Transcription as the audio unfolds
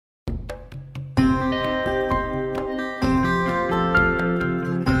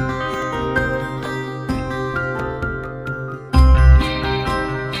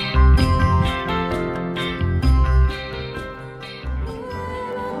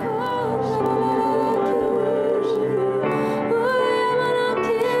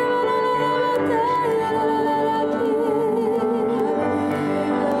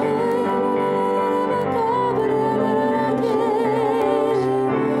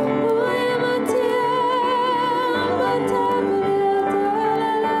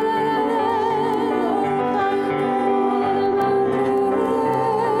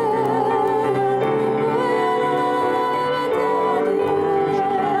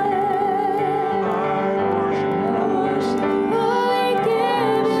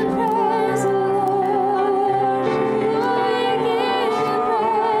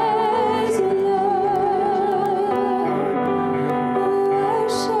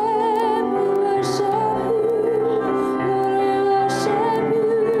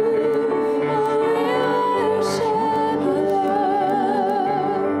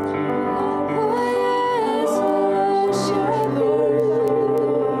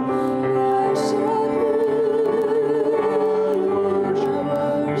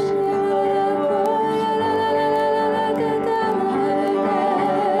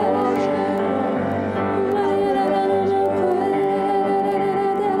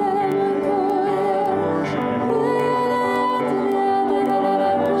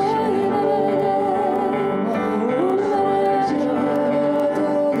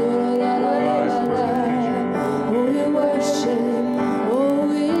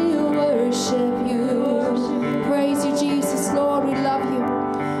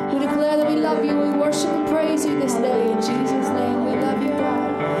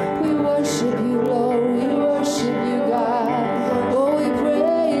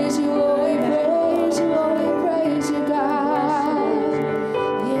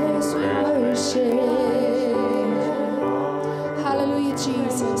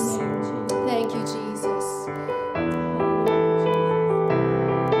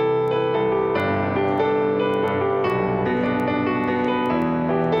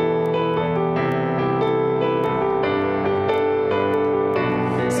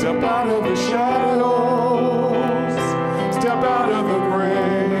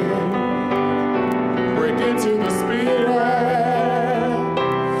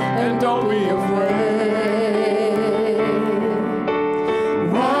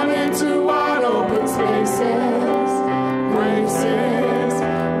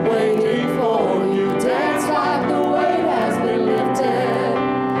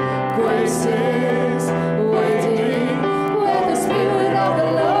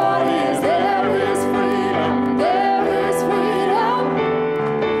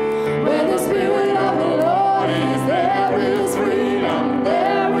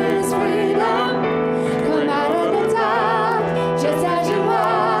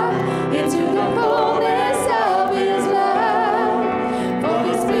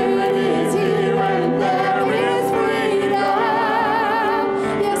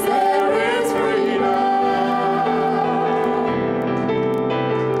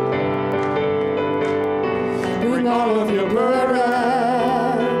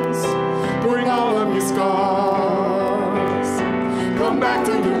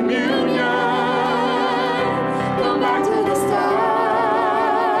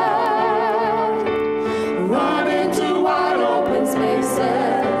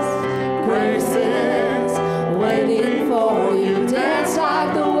you. Dance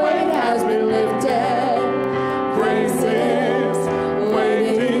like the weight has been lifted. Grace is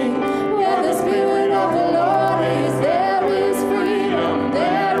waiting. Where the Spirit of the Lord is, there is freedom.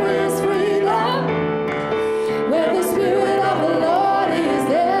 There is freedom. Where the Spirit of the Lord is,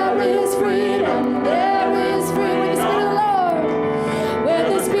 there is freedom. There is freedom. Where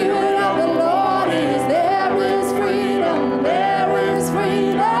the Spirit of the Lord is, there is freedom. There is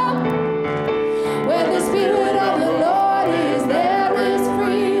freedom. Where the Spirit of the Lord is, there is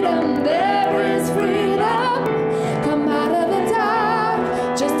freedom. There is freedom. Come out of the dark,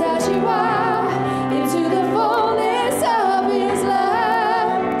 just as you are, into the fullness of His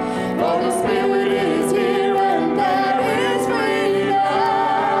love. For the Spirit is here and there is freedom.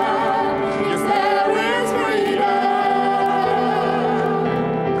 Yes, there is freedom.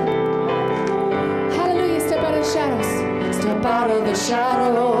 Hallelujah. Step out of the shadows. Step out of the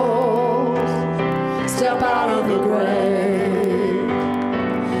shadows. Step out of the grave.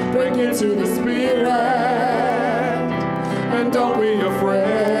 Break into the Spirit. And don't be afraid.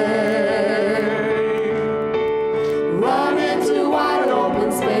 Run into wide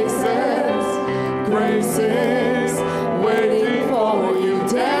open spaces. Grace is waiting for you.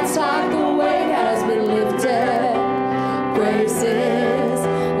 Dance like the weight has been lifted. Grace is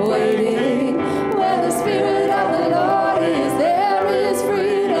waiting. Where the Spirit of the Lord is, there is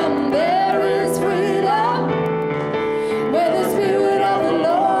freedom. There is freedom. Where the Spirit of the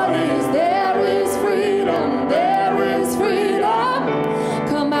Lord is, there is freedom. There is freedom.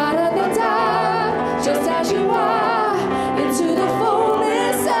 Come out of the dark, just as you are, into the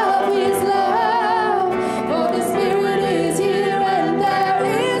fullness of His love. For the Spirit is here and there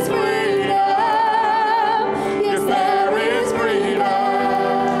is freedom. Yes, there is freedom.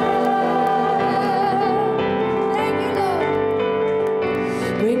 Thank you, Lord.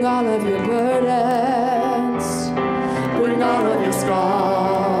 Bring all of your burdens. Bring all of your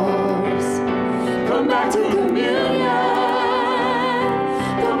scars. Come back to communion.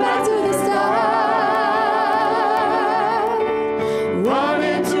 Come back to the start. Run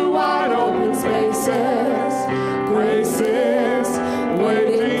into wide open spaces. Grace is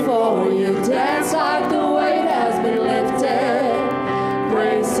waiting for you. Dance like the weight has been lifted.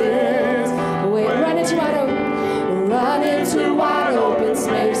 Grace is waiting. Run into wide open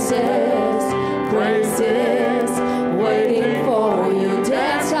spaces. Grace is waiting for you.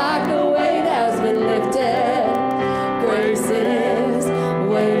 Dance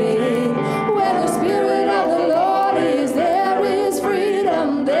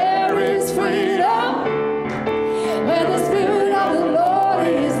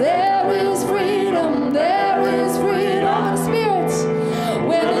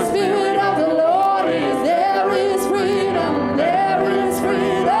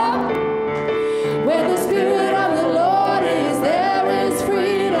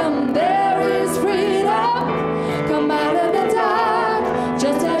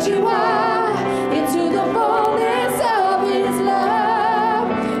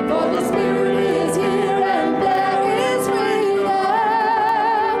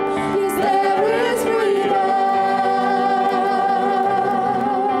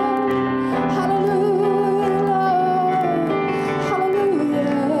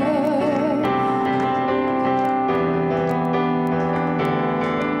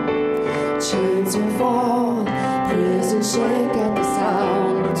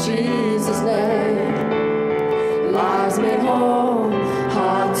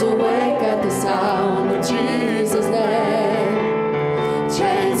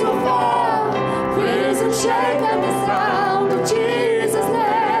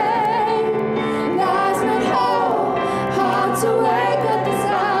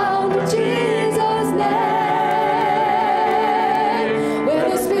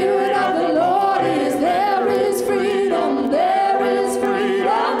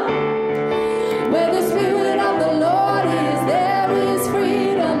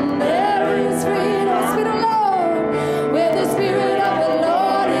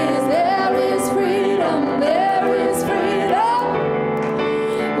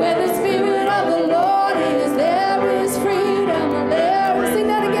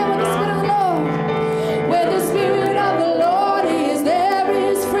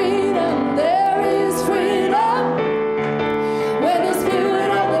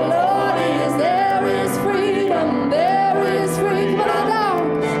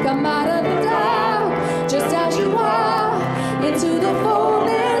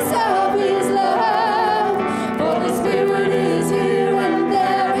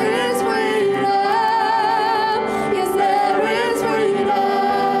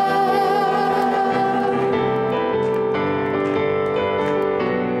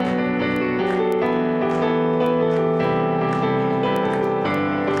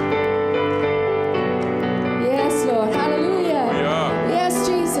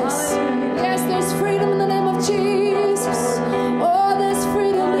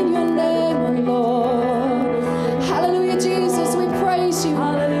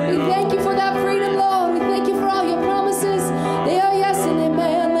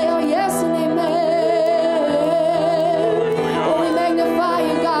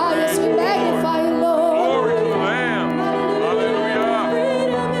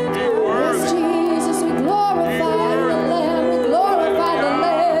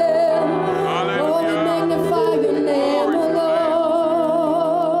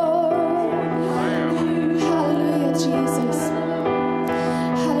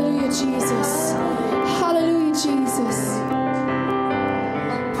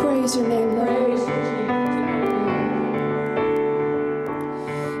Praise your name, Lord.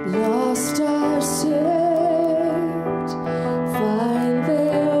 Lost are saved, find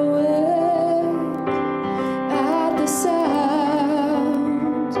their way at the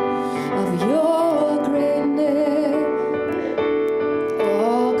sound of your great name.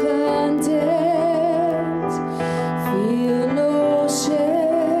 All condemned, feel no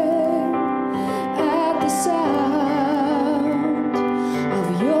shame at the sound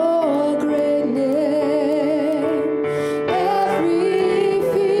of your great name. Every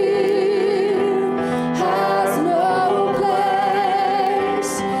fear has no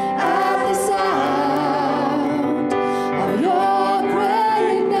place at the sound of your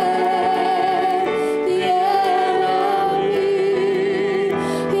great name. The enemy,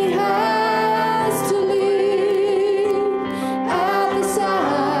 he has to leave at the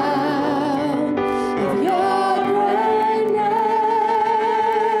sound of your great name.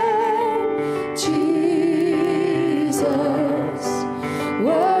 Jesus,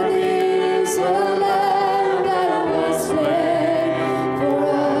 worthy is the Lamb that was slain for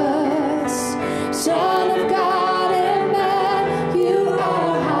us. Son of God and man, you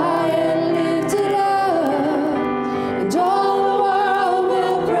are high and lifted up, and all the world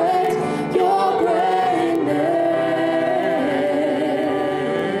will praise your great name.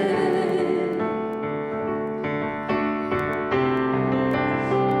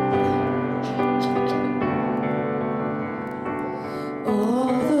 All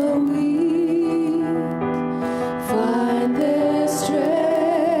the weak find their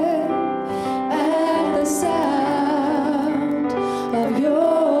strength at the sound of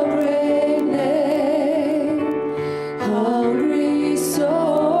your great name. Hungry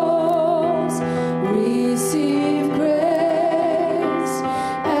souls receive grace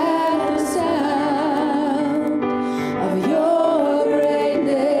at the sound of your great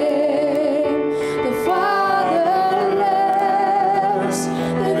name. The fatherless,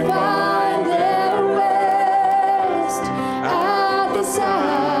 they find their rest at the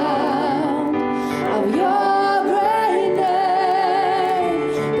sound of your great name.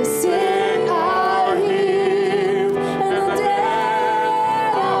 The sick are healed and the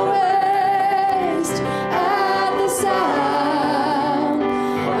dead are raised at the sound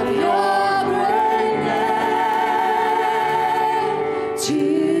of your great name.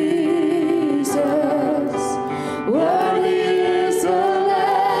 Jesus, worthy is the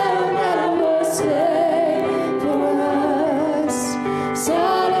Lamb that was slain for us.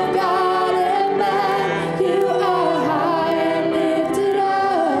 Son of God and man, you are high and lifted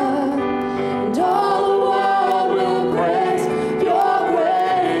up, and all the world will praise your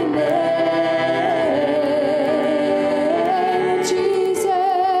great name.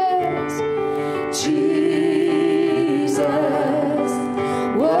 Jesus, Jesus,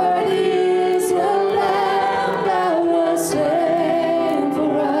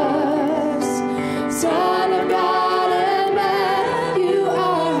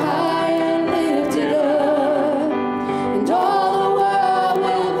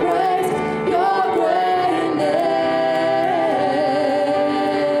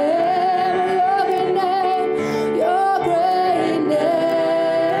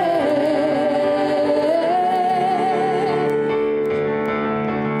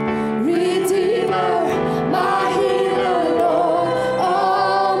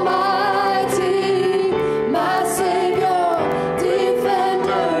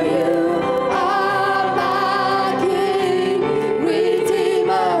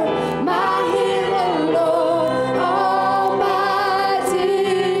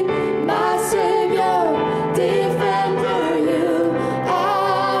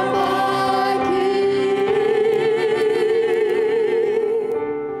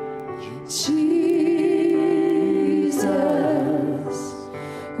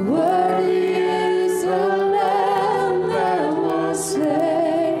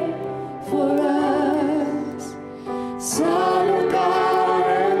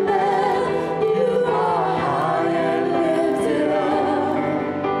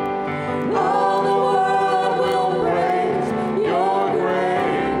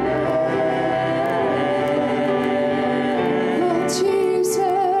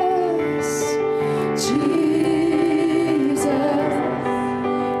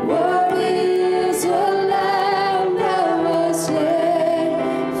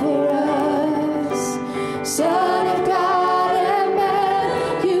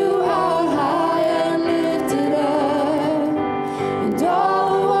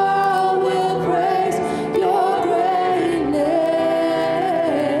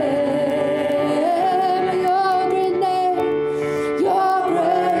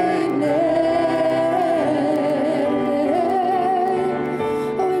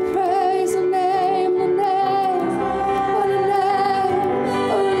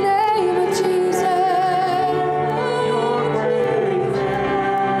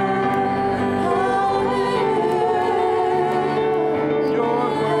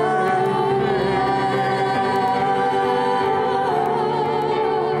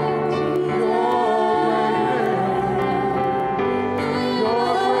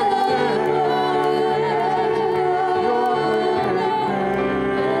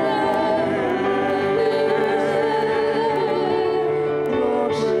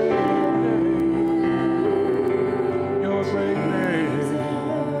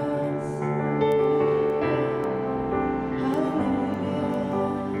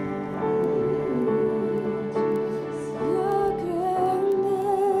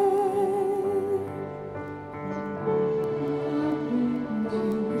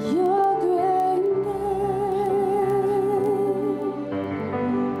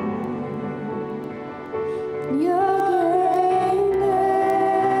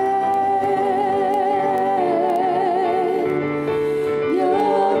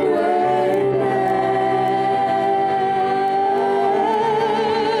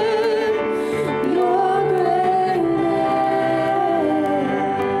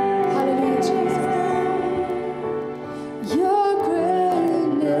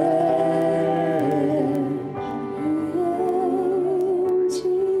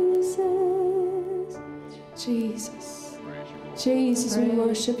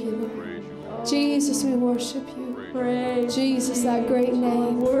 worship you, Lord. Jesus, we worship you. Jesus, that great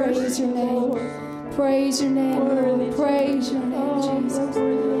name. Praise your name. Praise your name, Lord. Praise your name, Jesus.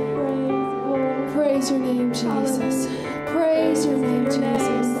 Praise your name, Jesus. Praise your name,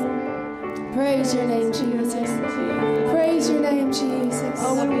 Jesus. Praise your name, Jesus. Praise your name, Jesus.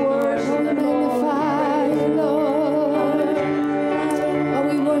 Oh, we magnify you, Lord. Oh,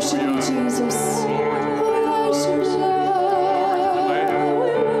 we worship you, Jesus. Oh, we worship you, Lord.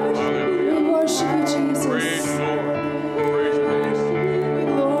 We worship you, Jesus. We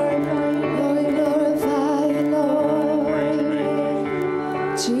glorify you, Lord.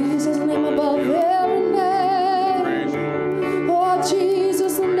 Jesus, name above every name. Oh,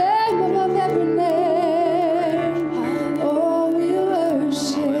 Jesus, the name above every name. Oh, we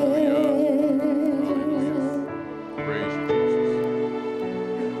worship.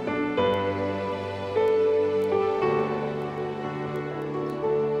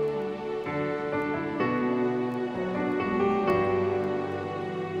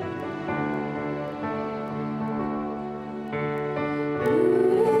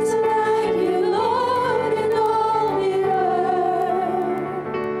 Who is like you, Lord, in all the earth?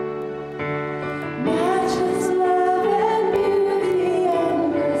 Matchless love and beauty,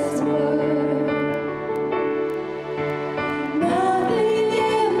 endless worth. Nothing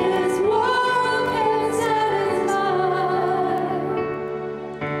in this world can satisfy.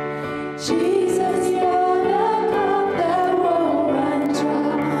 Jesus, you're the cup that won't run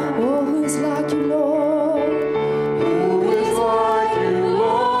dry. Oh, who's like you, Lord? Who is like you,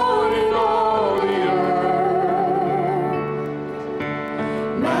 Lord, in all the earth?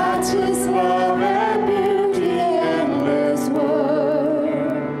 Matchless love and beauty, endless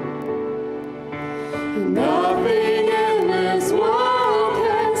worth. Nothing in this world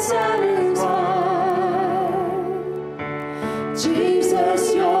can satisfy.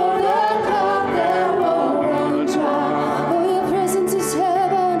 Jesus, you're the cup that won't run dry. Oh, your presence is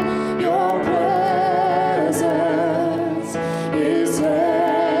heaven. Your presence is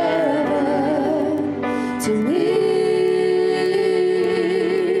heaven to me.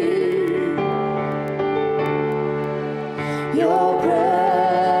 Your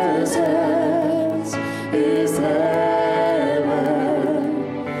presence is heaven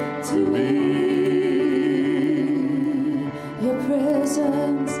to me. Your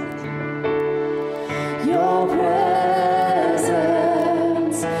presence, your presence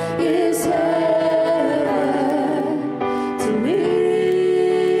is heaven to me.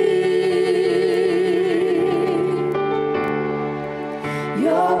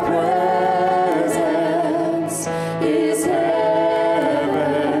 Your presence is heaven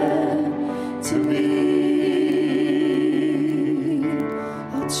to me.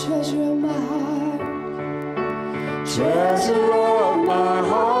 Oh, treasure of my heart, treasure of my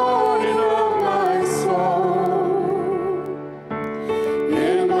heart and of my soul.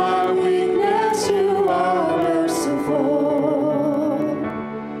 In my weakness, you are merciful.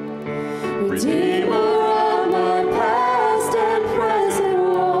 Redeemer of my past and present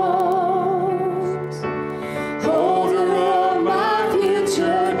woes. Holder of my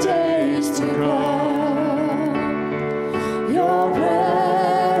future days to come. Your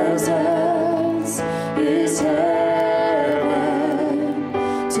presence is heaven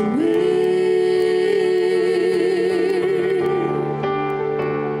to me.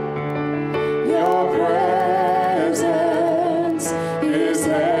 Your presence is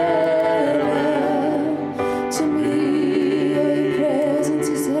heaven to me. Your presence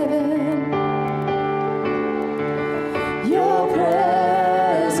is heaven. Your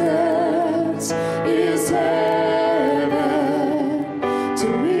presence is heaven to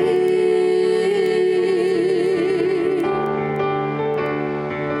me.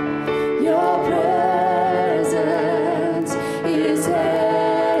 Your presence is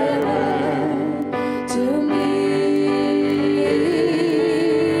heaven to me.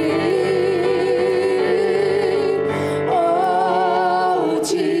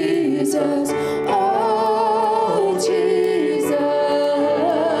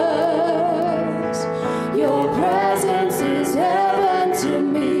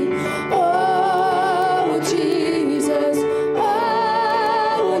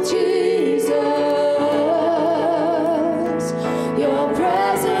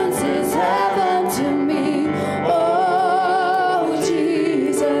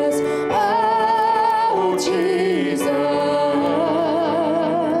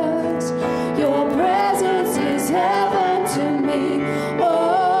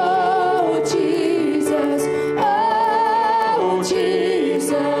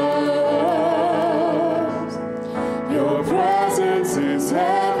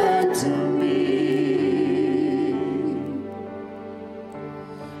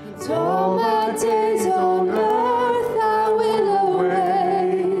 All my days on earth I will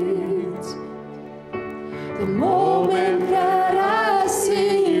await the moment that I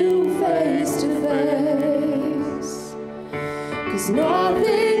see you face to face. 'Cause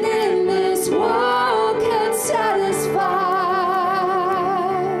nothing in this world can satisfy.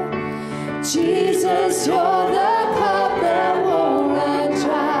 Jesus, you're the cup that won't run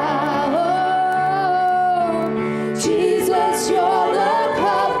dry. Oh, Jesus, you're the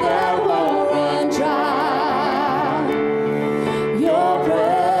cup that won't run dry. Your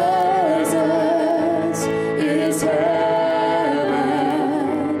presence is heaven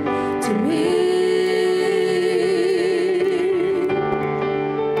to me.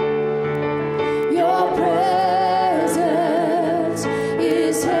 Your presence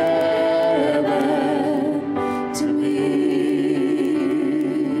is heaven to me.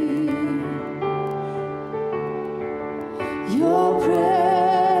 Your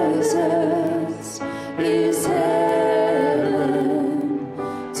presence is heaven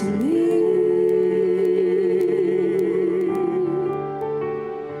to me.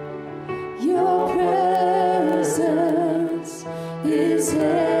 Your presence is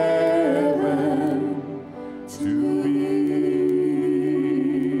heaven to me.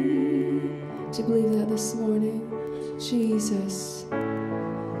 Do you believe that this morning? Jesus,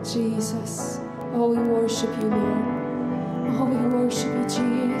 Jesus. Oh, we worship you, Lord. Oh, we worship you,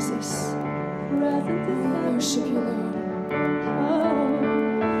 Jesus. We worship you, Lord. Oh,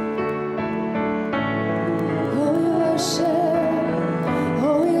 we worship.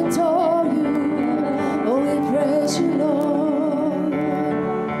 Oh, we adore you. Oh, we praise you, Lord.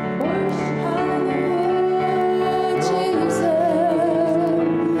 Hallelujah, Jesus.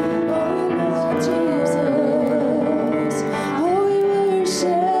 Oh, Lord Jesus. Oh, we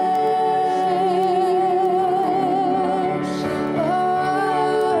worship.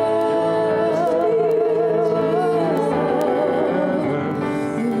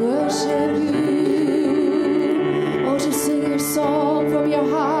 We worship you. Oh, just sing your song from your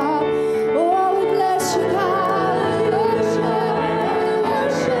heart. Oh, we bless you, God. We worship. We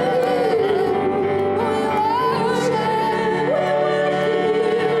worship you. Oh, we worship.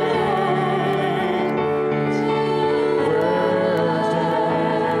 We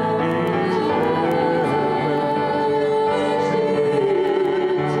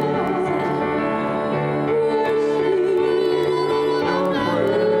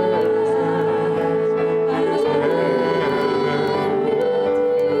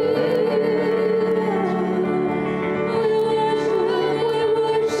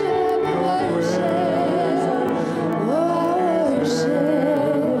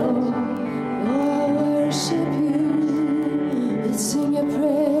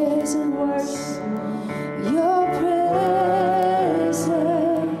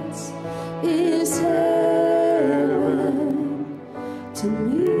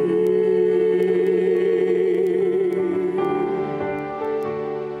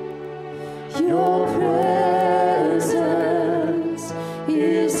Your presence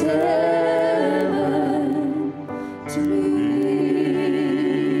is heaven to me.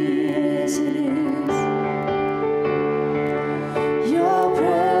 Yes, it is. Your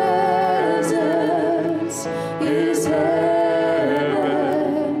presence is heaven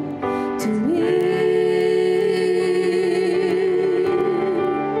to me.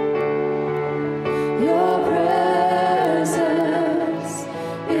 Your presence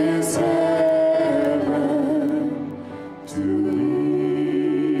is heaven to me.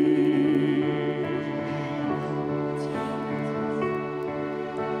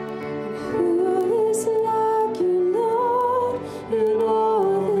 Who is like you, Lord, in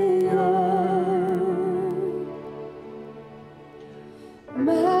all the earth?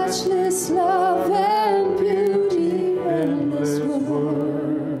 Matchless love and beauty, endless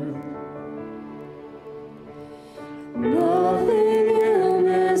worth. Nothing in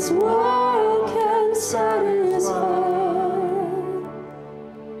this world can satisfy.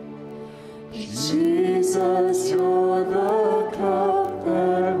 Jesus, you're the cup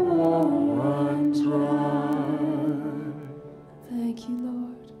that won't run dry. Thank you,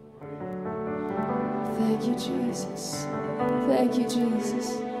 Lord. Thank you, Jesus. Thank you,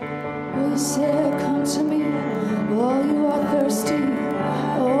 Jesus. Oh, you said, come to me, all you are thirsty.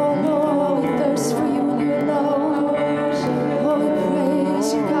 Oh, Lord, we thirst for you and you alone. Oh, we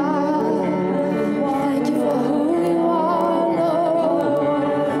praise you, God. We thank you for who you are, Lord.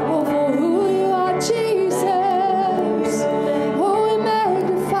 Oh, for who you are, Jesus. Oh, we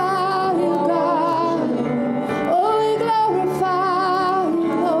magnify you, God. Oh, we glorify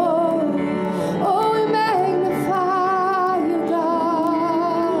you, Lord. Oh, we magnify you,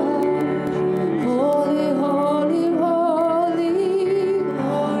 God.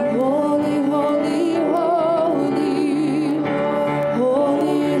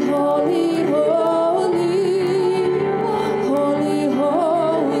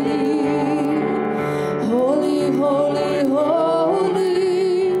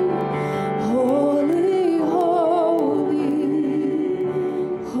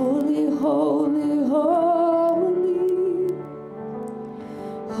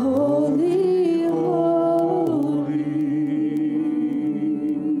 Holy, holy.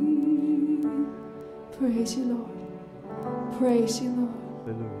 Praise you, Lord. Praise you, Lord.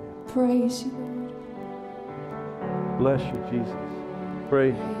 Hallelujah. Praise you, Lord. Bless you, Jesus.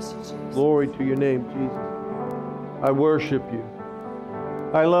 Praise you. Praise you, Jesus. Glory to your name, Jesus. I worship you.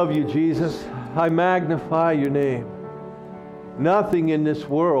 I love you, Jesus. I magnify your name. Nothing in this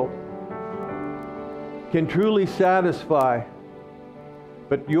world can truly satisfy,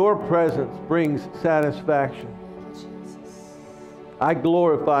 but your presence brings satisfaction. I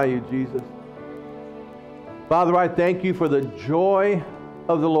glorify you, Jesus. Father, I thank you for the joy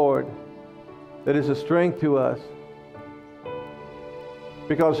of the Lord that is a strength to us.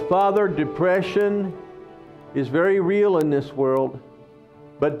 Because, Father, depression is very real in this world,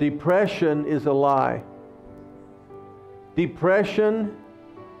 but depression is a lie. Depression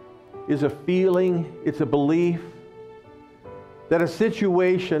is a feeling, it's a belief that a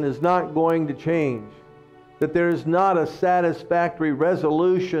situation is not going to change, that there is not a satisfactory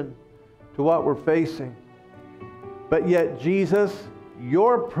resolution to what we're facing. But yet, Jesus,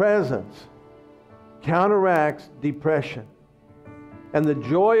 your presence counteracts depression. And the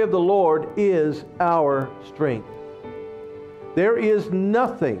joy of the Lord is our strength. There is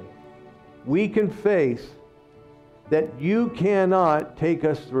nothing we can face that you cannot take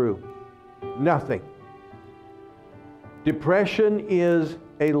us through. Nothing. Depression is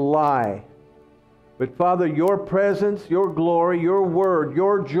a lie. But Father, your presence, your glory, your word,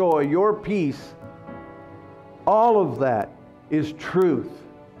 your joy, your peace, all of that is truth.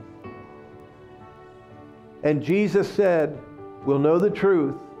 And Jesus said, we'll know the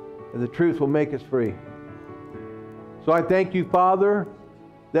truth, and the truth will make us free. So I thank you, Father,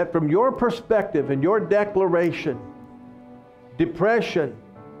 that from your perspective and your declaration, depression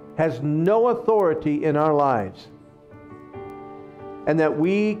has no authority in our lives, and that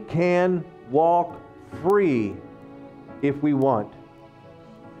we can walk free if we want.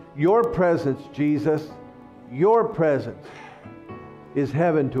 Your presence, Jesus, your presence is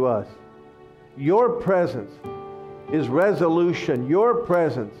heaven to us. Your presence is resolution. Your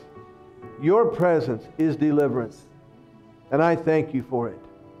presence is deliverance. And I thank you for it.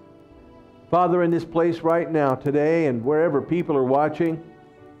 Father, in this place right now, today, and wherever people are watching,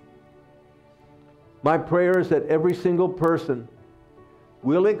 my prayer is that every single person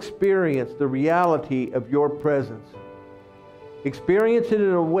will experience the reality of your presence. Experience it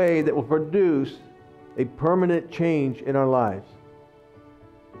in a way that will produce a permanent change in our lives.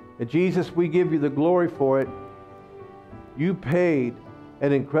 And Jesus, we give you the glory for it. You paid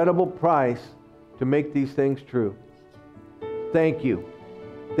an incredible price to make these things true. Thank you.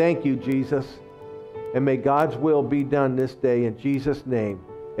 Thank you, Jesus. And may God's will be done this day in Jesus' name.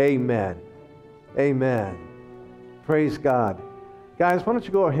 Amen. Amen. Praise God. Guys, why don't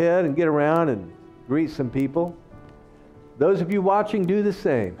you go ahead and get around and greet some people. Those of you watching, do the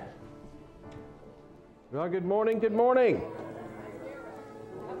same. Well, good morning. Good morning.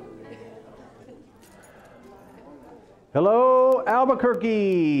 Hello,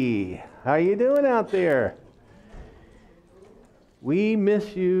 Albuquerque. How you doing out there? We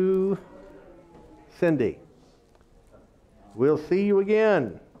miss you, Cindy. We'll see you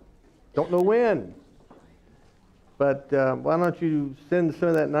again. Don't know when. But why don't you send some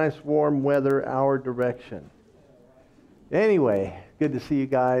of that nice warm weather our direction? Anyway, good to see you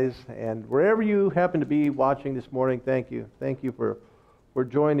guys. And wherever you happen to be watching this morning, thank you. Thank you for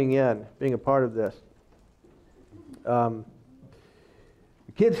joining in, being a part of this. The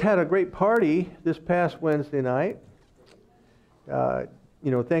kids had a great party this past Wednesday night.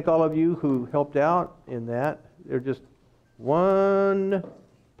 Thank all of you who helped out in that. There's just one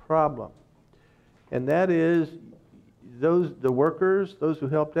problem, and that is the workers, those who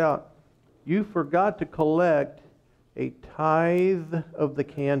helped out, you forgot to collect a tithe of the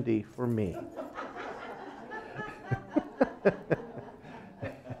candy for me.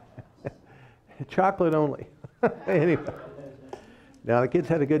 Chocolate only. Anyway, now the kids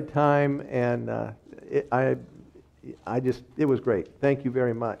had a good time, and it was great. Thank you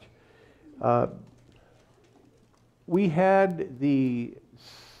very much. We had the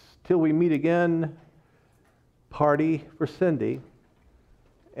Till We Meet Again party for Cindy,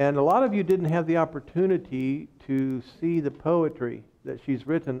 and a lot of you didn't have the opportunity to see the poetry that she's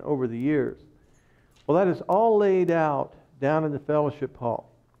written over the years. Well, that is all laid out down in the fellowship hall.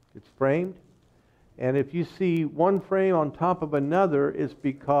 It's framed, and if you see one frame on top of another, it's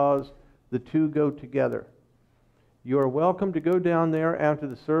because the two go together. You are welcome to go down there after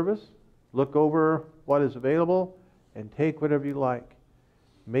the service, look over what is available, and take whatever you like.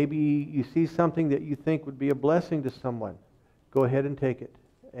 Maybe you see something that you think would be a blessing to someone. Go ahead and take it.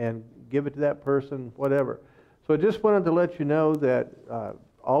 and give it to that person, whatever. So I just wanted to let you know that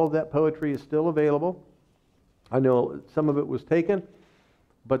all of that poetry is still available. I know some of it was taken,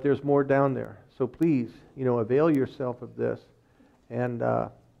 but there's more down there. So please, avail yourself of this, and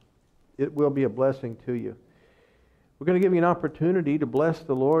it will be a blessing to you. We're going to give you an opportunity to bless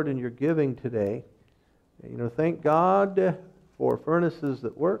the Lord in your giving today. Thank God for furnaces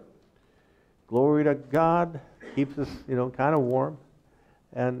that work. Glory to God. Keeps us, kind of warm.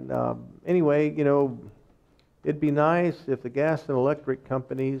 And anyway, it'd be nice if the gas and electric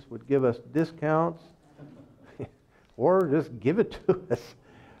companies would give us discounts or just give it to us.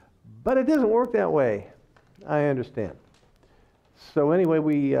 But it doesn't work that way. I understand. So anyway,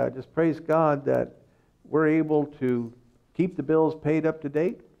 we just praise God that we're able to keep the bills paid up to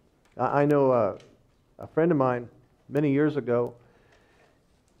date. I know a friend of mine many years ago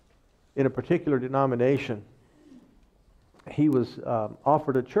in a particular denomination, he was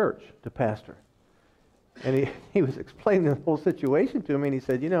offered a church to pastor. And he was explaining the whole situation to me, and he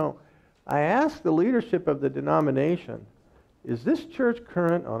said, I asked the leadership of the denomination, is this church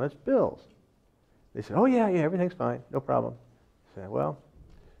current on its bills? They said, oh, yeah, everything's fine, no problem. I said, well,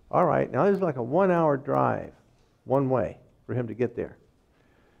 all right. Now, this is like a 1-hour drive, one way, for him to get there.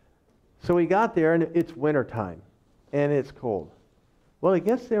 So he got there, and it's wintertime, and it's cold. Well, he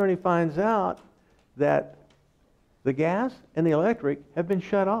gets there, and he finds out that the gas and the electric have been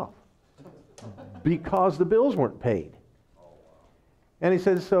shut off because the bills weren't paid. And he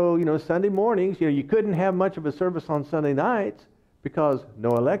says, so, Sunday mornings, you couldn't have much of a service on Sunday nights because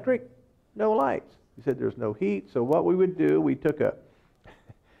no electric, no lights. He said there's no heat. So what we would do, we took it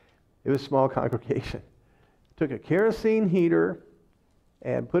was a small congregation, took a kerosene heater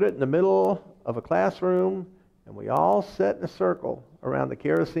and put it in the middle of a classroom, and we all sat in a circle around the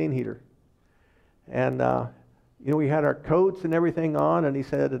kerosene heater. And, we had our coats and everything on, and he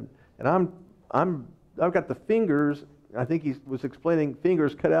said, and I've got the fingers, I think he was explaining,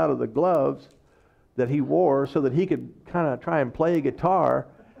 fingers cut out of the gloves that he wore so that he could kind of try and play a guitar.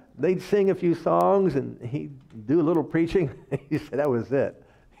 They'd sing a few songs, and he'd do a little preaching. He said that was it.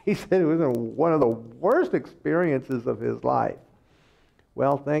 He said it was one of the worst experiences of his life.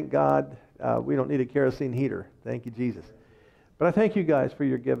 Well, thank God we don't need a kerosene heater. Thank you, Jesus. But I thank you guys for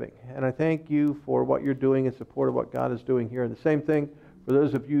your giving, and I thank you for what you're doing in support of what God is doing here. And the same thing for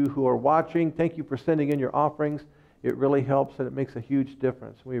those of you who are watching. Thank you for sending in your offerings. It really helps, and it makes a huge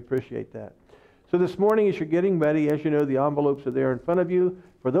difference. We appreciate that. So this morning, as you're getting ready, as you know, the envelopes are there in front of you.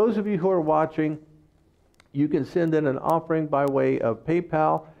 For those of you who are watching, you can send in an offering by way of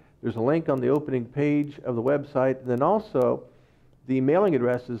PayPal. There's a link on the opening page of the website. And then also, the mailing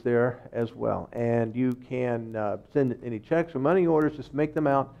address is there as well. And you can send any checks or money orders, just make them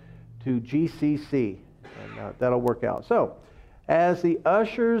out to GCC, and that'll work out. So, as the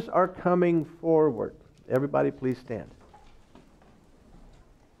ushers are coming forward, everybody please stand.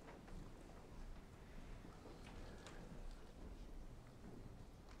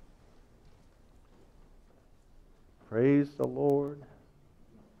 Praise the Lord.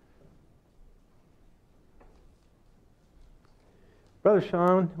 Brother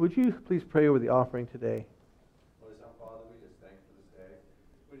Sean, would you please pray over the offering today? Lord, Father, we just thank you for this day.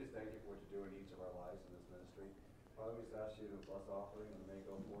 We just thank you for what you're doing in each of our lives in this ministry. Father, we just ask you to bless the offering and may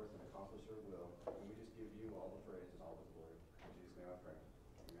go forth and accomplish your will. And we just give you all the praise and all the glory. In Jesus' name I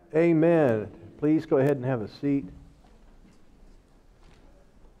pray. Amen. Please go ahead and have a seat.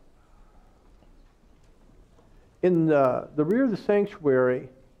 In the rear of the sanctuary,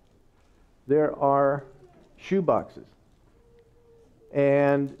 there are shoe boxes.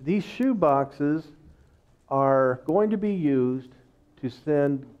 And these shoe boxes are going to be used to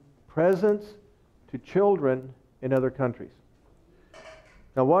send presents to children in other countries.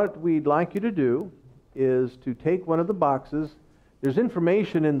 Now, what we'd like you to do is to take one of the boxes. There's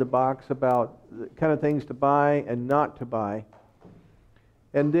information in the box about the kind of things to buy and not to buy.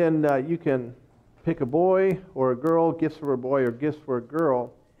 And then you can pick a boy or a girl, gifts for a boy or gifts for a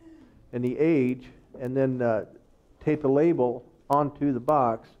girl, and the age, and then tape a label onto the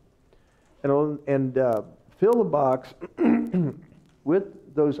box and fill the box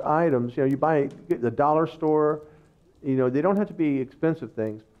with those items. You buy at the dollar store. They don't have to be expensive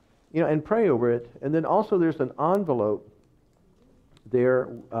things. And pray over it. And then also there's an envelope there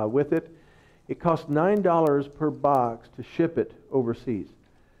with it. It costs $9 per box to ship it overseas.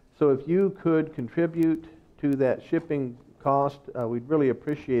 So if you could contribute to that shipping cost, we'd really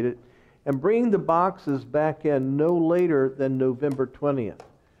appreciate it. And bring the boxes back in no later than November 20th.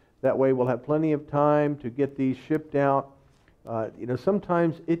 That way we'll have plenty of time to get these shipped out.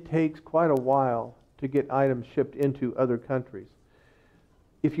 Sometimes it takes quite a while to get items shipped into other countries.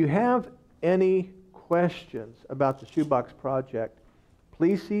 If you have any questions about the Shoebox Project,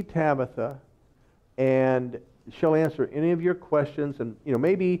 please see Tabitha, and she'll answer any of your questions. And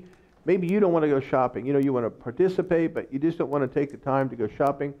maybe you don't want to go shopping. You want to participate, but you just don't want to take the time to go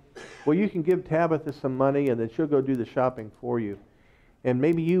shopping. Well, you can give Tabitha some money, and then she'll go do the shopping for you. And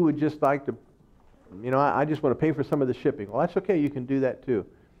maybe you would just like to, I just want to pay for some of the shipping. Well, that's okay. You can do that too.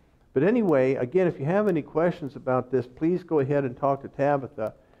 But anyway, again, if you have any questions about this, please go ahead and talk to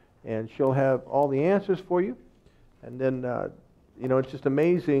Tabitha, and she'll have all the answers for you. And then, it's just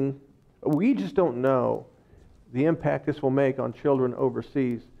amazing. We just don't know the impact this will make on children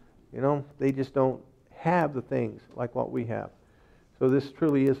overseas. They just don't have the things like what we have. So this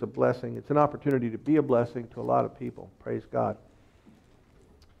truly is a blessing. It's an opportunity to be a blessing to a lot of people. Praise God.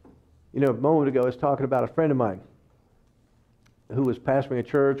 A moment ago I was talking about a friend of mine who was pastoring a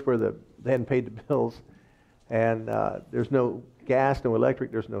church where they hadn't paid the bills, and there's no gas, no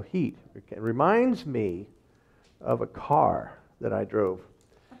electric, there's no heat. It reminds me of a car that I drove.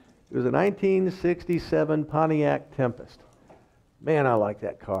 It was a 1967 Pontiac Tempest. Man, I like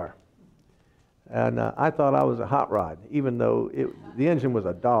that car. And I thought I was a hot rod, even though the engine was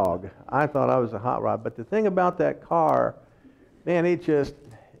a dog. I thought I was a hot rod. But the thing about that car, man, it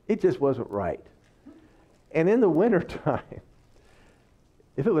just wasn't right. And in the wintertime,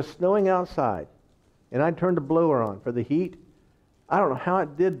 if it was snowing outside and I turned the blower on for the heat, I don't know how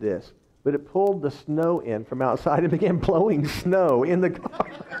it did this, but it pulled the snow in from outside and began blowing snow in the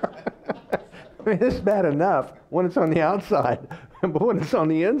car. I mean, it's bad enough when it's on the outside, but when it's on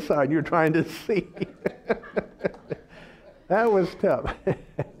the inside, you're trying to see. That was tough.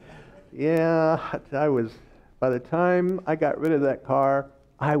 Yeah, by the time I got rid of that car,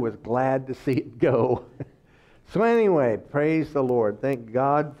 I was glad to see it go. So anyway, praise the Lord. Thank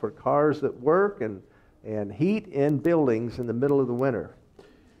God for cars that work and heat in buildings in the middle of the winter.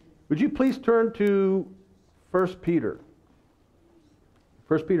 Would you please turn to 1 Peter?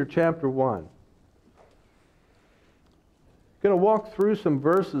 1 Peter chapter 1. I'm going to walk through some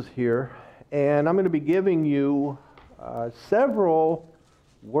verses here, and I'm going to be giving you several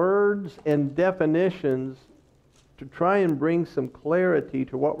words and definitions to try and bring some clarity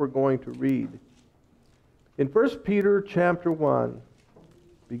to what we're going to read. In 1 Peter chapter 1,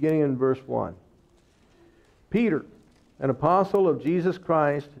 beginning in verse 1. Peter, an apostle of Jesus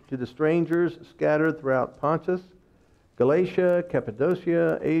Christ, to the strangers scattered throughout Pontus, Galatia,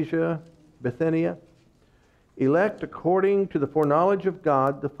 Cappadocia, Asia, Bithynia, elect according to the foreknowledge of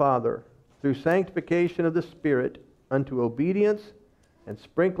God the Father, through sanctification of the Spirit, unto obedience and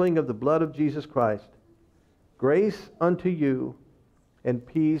sprinkling of the blood of Jesus Christ. Grace unto you, and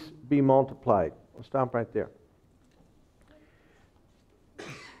peace be multiplied. We'll stop right there.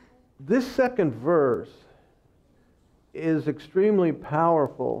 This second verse is extremely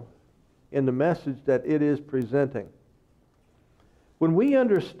powerful in the message that it is presenting. When we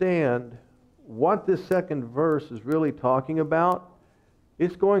understand what this second verse is really talking about,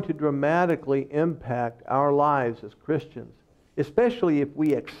 it's going to dramatically impact our lives as Christians, especially if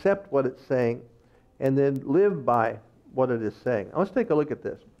we accept what it's saying and then live by what it is saying. Now, let's take a look at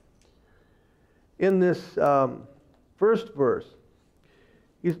this. In this first verse,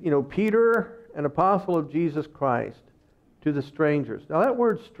 Peter, an apostle of Jesus Christ, to the strangers. Now that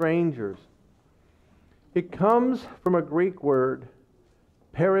word strangers, it comes from a Greek word,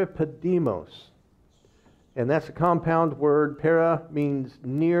 peripedimos. And that's a compound word. Para means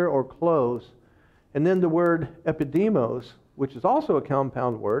near or close. And then the word epidemos, which is also a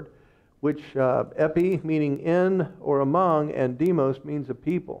compound word, which epi meaning in or among, and demos means a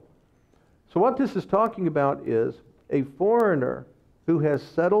people. So what this is talking about is a foreigner who has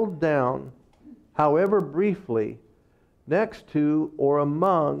settled down, however briefly, next to or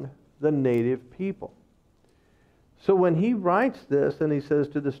among the native people. So when he writes this and he says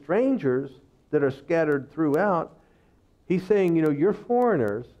to the strangers that are scattered throughout, he's saying, you're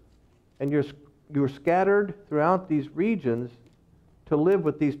foreigners and you're scattered throughout these regions to live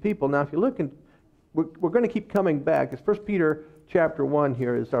with these people. Now, if you look, we're going to keep coming back. It's 1 Peter chapter 1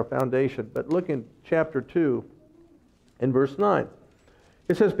 here is our foundation. But look in chapter 2 and verse 9.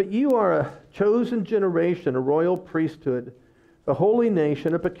 It says, "But you are a chosen generation, a royal priesthood, a holy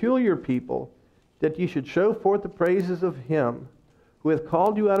nation, a peculiar people, that ye should show forth the praises of him who hath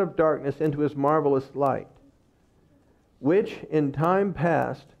called you out of darkness into his marvelous light, which in time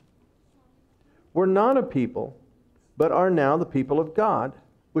past were not a people, but are now the people of God,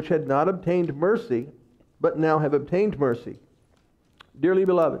 which had not obtained mercy, but now have obtained mercy. Dearly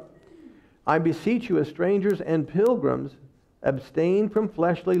beloved, I beseech you as strangers and pilgrims, abstain from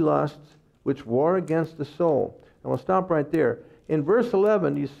fleshly lusts which war against the soul." And we'll stop right there. In verse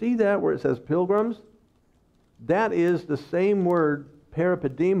 11, you see that where it says pilgrims? That is the same word,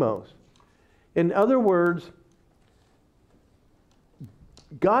 parapidemos. In other words,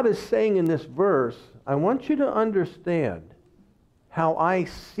 God is saying in this verse, I want you to understand how I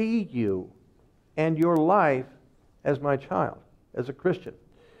see you and your life as my child, as a Christian.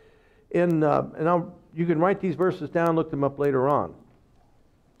 You can write these verses down, look them up later on.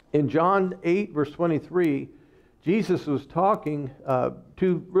 In John 8, verse 23, Jesus was talking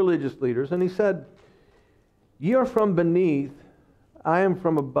to religious leaders, and he said, "Ye are from beneath, I am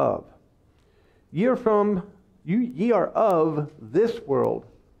from above. Ye are of this world.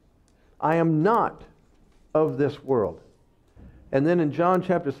 I am not of this world." And then in John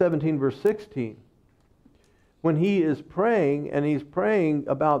chapter 17, verse 16, when he is praying, and he's praying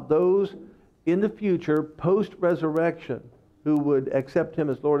about those in the future, post-resurrection, who would accept him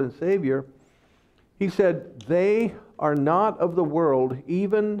as Lord and Savior, he said, "They are not of the world,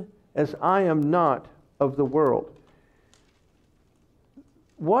 even as I am not of the world."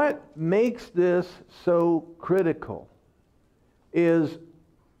 What makes this so critical is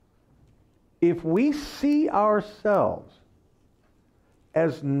if we see ourselves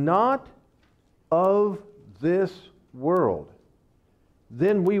as not of this world,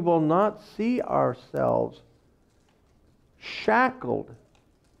 then we will not see ourselves shackled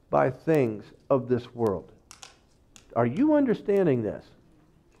by things of this world. Are you understanding this?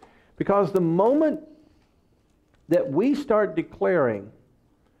 Because the moment that we start declaring,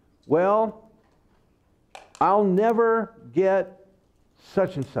 well, I'll never get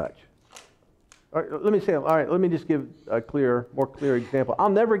such and such. All right, let me just give a more clear example. I'll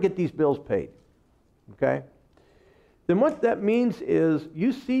never get these bills paid. Okay? Then what that means is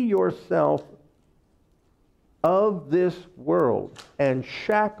you see yourself of this world and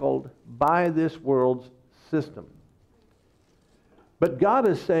shackled by this world's system. But God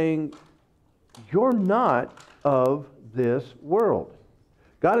is saying, you're not of this world.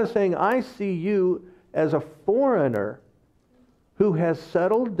 God is saying, I see you as a foreigner who has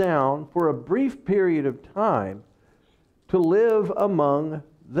settled down for a brief period of time to live among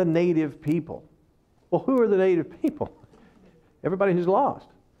the native people. Well, who are the native people? Everybody who's lost.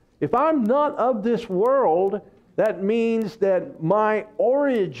 If I'm not of this world, that means that my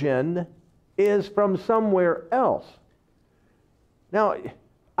origin is from somewhere else. Now,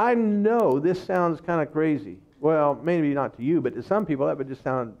 I know this sounds kind of crazy. Well, maybe not to you, but to some people that would just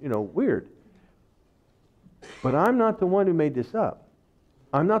sound, weird. But I'm not the one who made this up.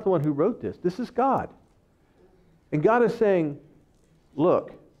 I'm not the one who wrote this. This is God. And God is saying,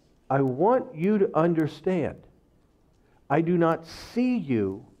 look, I want you to understand, I do not see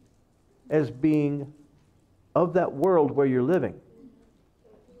you as being of that world where you're living.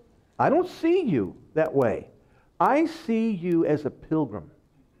 I don't see you that way. I see you as a pilgrim.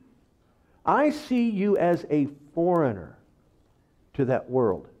 I see you as a foreigner to that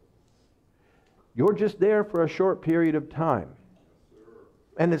world. You're just there for a short period of time.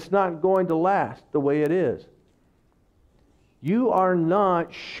 And it's not going to last the way it is. You are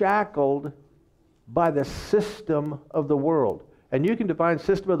not shackled by the system of the world. And you can define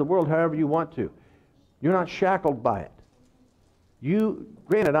system of the world however you want to. You're not shackled by it.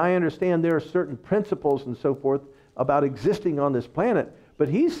 Granted, I understand there are certain principles and so forth about existing on this planet, but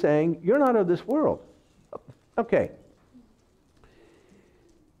he's saying you're not of this world. Okay.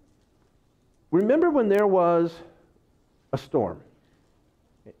 Remember when there was a storm?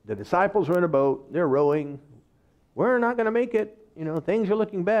 The disciples were in a boat, they're rowing. We're not going to make it. Things are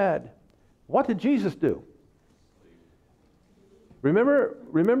looking bad. What did Jesus do? Remember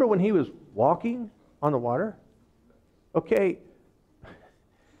when he was walking on the water? Okay.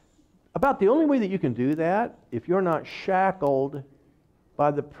 About the only way that you can do that, if you're not shackled by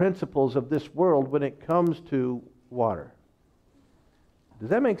the principles of this world when it comes to water. Does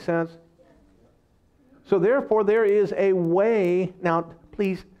that make sense? So therefore, there is a way. Now,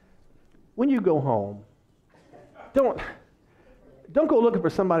 please, when you go home, don't go looking for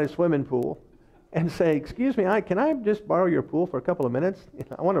somebody's swimming pool and say, "Excuse me, can I just borrow your pool for a couple of minutes?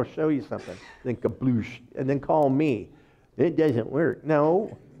 I want to show you something." Then kabloosh, and then call me. It doesn't work.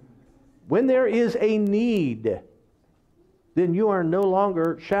 No. When there is a need, then you are no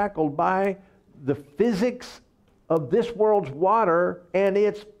longer shackled by the physics of this world's water, and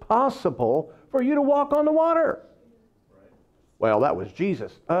it's possible for you to walk on the water. Right. Well, that was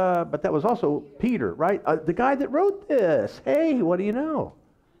Jesus. But that was also Peter, right? The guy that wrote this. Hey, what do you know?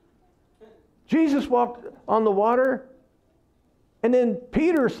 Jesus walked on the water, and then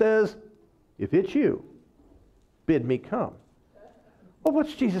Peter says, "If it's you, bid me come." Well,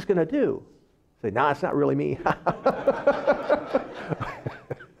 what's Jesus going to do? Say, no, it's not really me.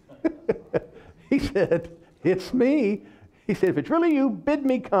 He said, it's me. He said, if it's really you, bid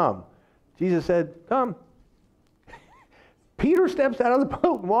me come. Jesus said, come. Peter steps out of the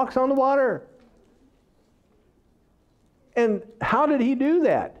boat and walks on the water. And how did he do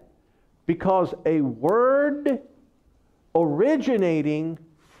that? Because a word originating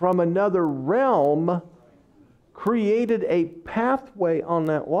from another realm created a pathway on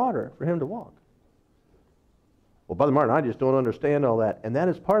that water for him to walk. Well, Brother Martin, I just don't understand all that. And that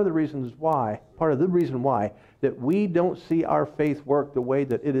is part of the reason why that we don't see our faith work the way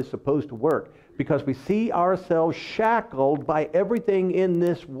that it is supposed to work. Because we see ourselves shackled by everything in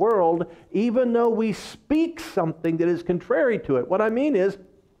this world, even though we speak something that is contrary to it. What I mean is,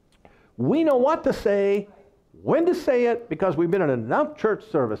 we know what to say, when to say it, because we've been in enough church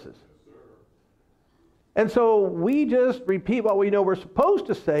services. And so we just repeat what we know we're supposed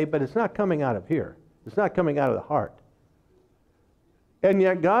to say, but it's not coming out of here. It's not coming out of the heart. And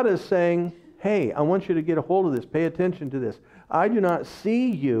yet God is saying, hey, I want you to get a hold of this. Pay attention to this. I do not see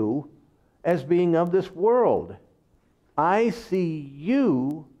you as being of this world. I see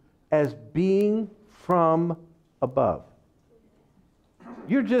you as being from above.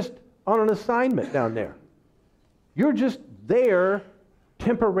 You're just on an assignment down there. You're just there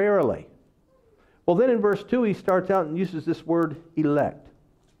temporarily. Well, then in verse 2, he starts out and uses this word elect.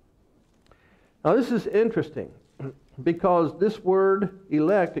 Now, this is interesting because this word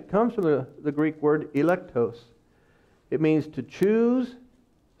elect, it comes from the Greek word electos. It means to choose,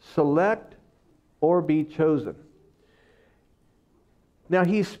 select, or be chosen. Now,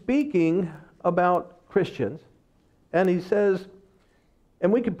 he's speaking about Christians, and he says,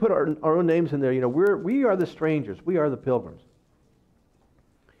 and we could put our own names in there, you know, we are the strangers, we are the pilgrims.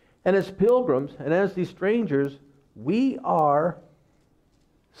 And as pilgrims, and as these strangers, we are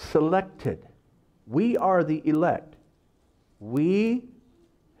selected. We are the elect. We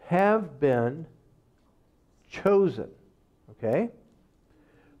have been chosen. Okay?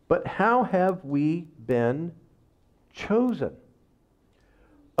 But how have we been chosen?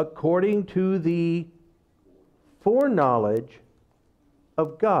 According to the foreknowledge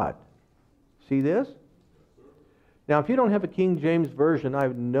of God. See this? Now, if you don't have a King James Version, I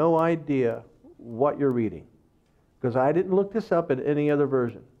have no idea what you're reading, because I didn't look this up in any other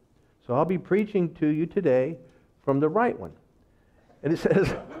version. So I'll be preaching to you today from the right one. And it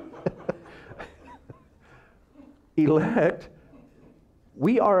says, elect,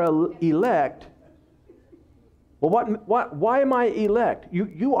 we are elect. Well, why am I elect?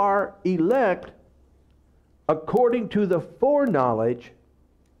 You are elect according to the foreknowledge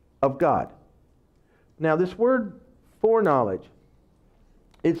of God. Now, this word foreknowledge,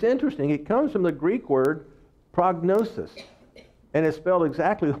 it's interesting. It comes from the Greek word prognosis. And it's spelled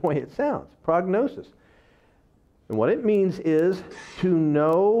exactly the way it sounds, prognosis. And what it means is to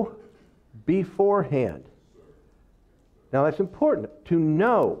know beforehand. Now that's important, to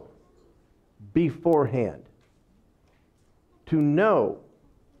know beforehand. To know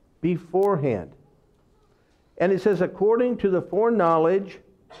beforehand. And it says according to the foreknowledge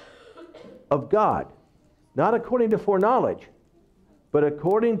of God. Not according to foreknowledge, but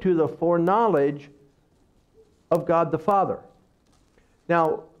according to the foreknowledge of God the Father.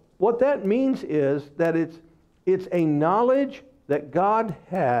 Now, what that means is that it's a knowledge that God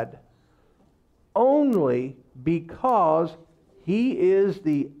had only because He is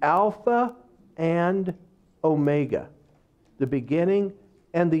the Alpha and Omega, the beginning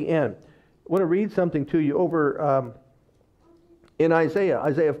and the end. I want to read something to you over in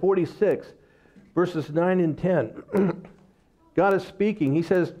Isaiah 46, verses 9 and 10. God is speaking. He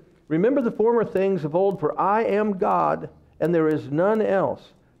says, remember the former things of old, for I am God, and there is none else.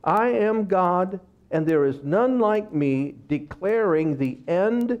 I am God, and there is none like me, declaring the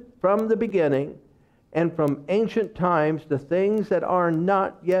end from the beginning, and from ancient times the things that are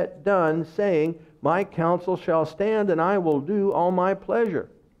not yet done, saying, my counsel shall stand, and I will do all my pleasure.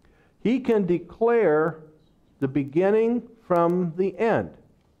 He can declare the beginning from the end.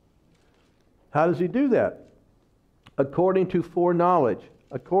 How does he do that? According to foreknowledge,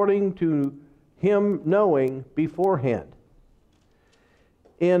 according to him knowing beforehand.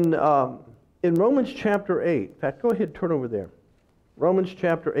 In Romans chapter 8, in fact, go ahead and turn over there. Romans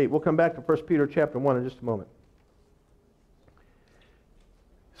chapter 8. We'll come back to 1 Peter chapter 1 in just a moment.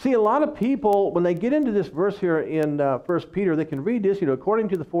 See, a lot of people, when they get into this verse here in 1 Peter, they can read this, according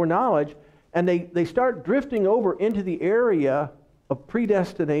to the foreknowledge, and they start drifting over into the area of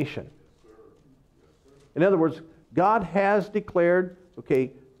predestination. In other words, God has declared,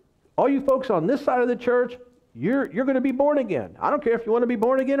 okay, all you folks on this side of the church, you're going to be born again. I don't care if you want to be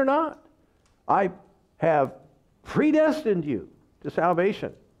born again or not. I have predestined you to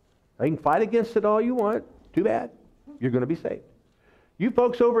salvation. Now, you can fight against it all you want. Too bad. You're going to be saved. You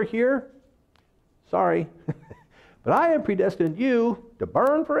folks over here, sorry, but I have predestined you to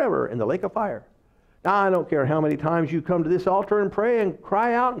burn forever in the lake of fire. Now, I don't care how many times you come to this altar and pray and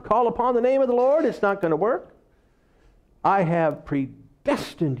cry out and call upon the name of the Lord. It's not going to work. I have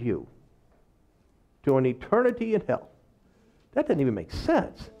predestined you to an eternity in hell. That doesn't even make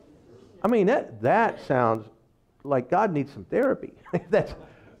sense. I mean, that sounds like God needs some therapy.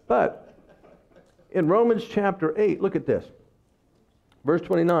 But in Romans chapter 8, look at this. Verse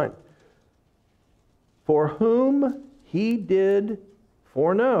 29. For whom he did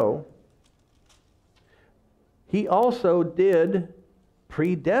foreknow, he also did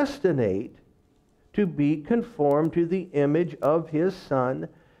predestinate to be conformed to the image of his Son,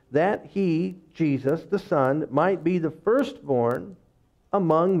 that he, Jesus the Son, might be the firstborn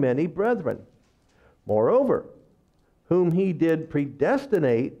among many brethren. Moreover, whom he did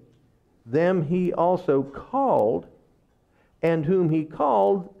predestinate, them he also called, and whom he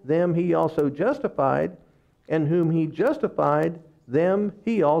called, them he also justified, and whom he justified, them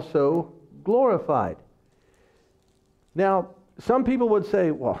he also glorified. Now, some people would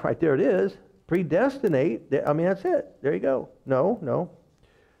say, well, right there it is. Predestinate. I mean, that's it. There you go. No.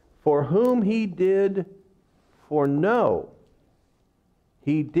 For whom he did foreknow,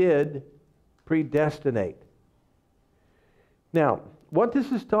 he did predestinate. Now, what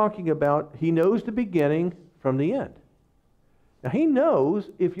this is talking about, he knows the beginning from the end. Now, he knows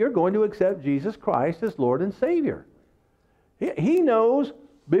if you're going to accept Jesus Christ as Lord and Savior. He knows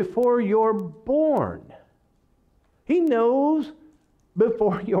before you're born. He knows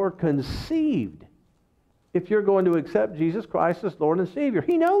before you're conceived if you're going to accept Jesus Christ as Lord and Savior.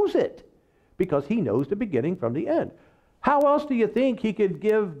 He knows it because he knows the beginning from the end. How else do you think he could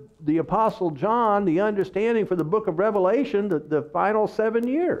give the Apostle John the understanding for the book of Revelation, the final 7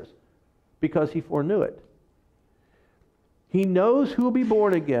 years? Because he foreknew it. He knows who will be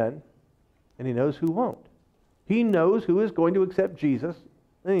born again, and he knows who won't. He knows who is going to accept Jesus,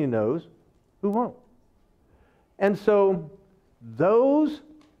 and he knows who won't. And so, those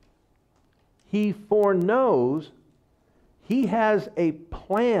he foreknows, he has a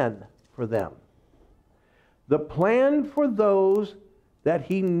plan for them. The plan for those that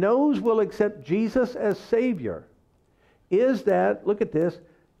he knows will accept Jesus as Savior is that, look at this,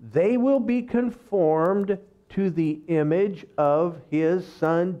 they will be conformed to the image of his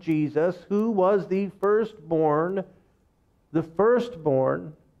Son Jesus, who was the firstborn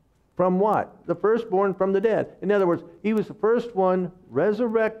from what? The firstborn from the dead. In other words, he was the first one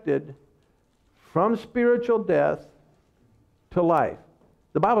resurrected from spiritual death to life.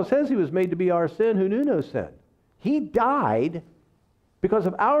 The Bible says he was made to be our sin who knew no sin. He died because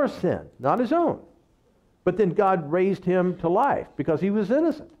of our sin, not his own. But then God raised him to life because he was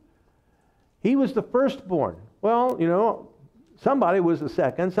innocent. He was the firstborn. Well, you know, somebody was the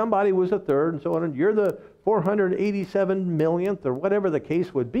second, somebody was the third, and so on. And you're the 487 millionth or whatever the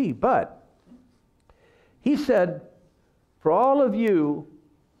case would be. But he said, for all of you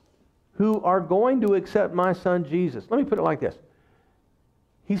who are going to accept my Son Jesus, let me put it like this.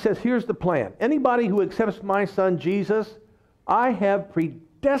 He says, here's the plan. Anybody who accepts my Son Jesus, I have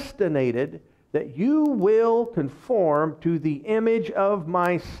predestinated that you will conform to the image of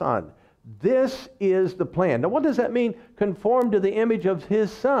my Son. This is the plan. Now, what does that mean, conform to the image of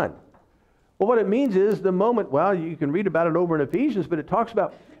his Son? Well, what it means is the moment, well, you can read about it over in Ephesians, but it talks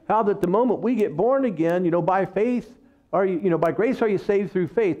about how that the moment we get born again, by faith, by grace are you saved through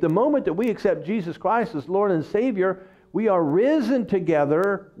faith. The moment that we accept Jesus Christ as Lord and Savior, we are risen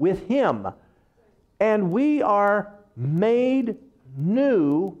together with him. And we are made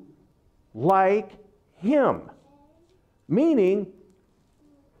new like him. Meaning,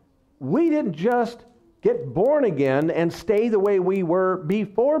 we didn't just get born again and stay the way we were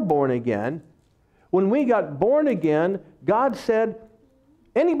before born again. When we got born again, God said,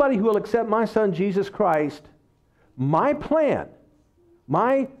 anybody who will accept my Son Jesus Christ, my plan,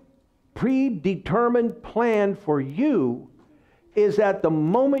 my predetermined plan for you is that the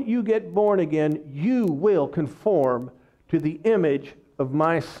moment you get born again, you will conform to the image of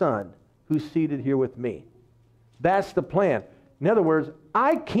my Son who's seated here with me. That's the plan. In other words,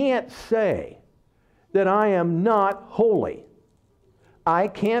 I can't say that I am not holy. I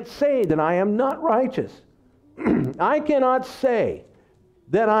can't say that I am not righteous. I cannot say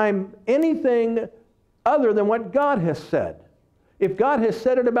that I'm anything other than what God has said. If God has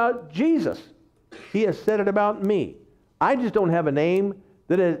said it about Jesus, he has said it about me. I just don't have a name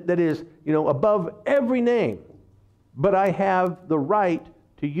that is above every name, but I have the right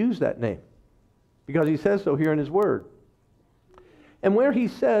to use that name. because he says so here in his word. And where he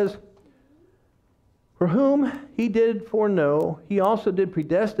says, for whom he did foreknow, he also did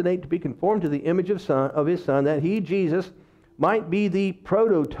predestinate to be conformed to the image of his Son, that he, Jesus, might be the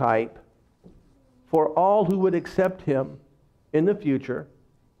prototype for all who would accept him in the future.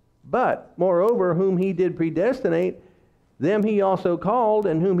 But, moreover, whom he did predestinate, them he also called,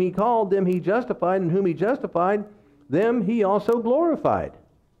 and whom he called, them he justified, and whom he justified, them he also glorified.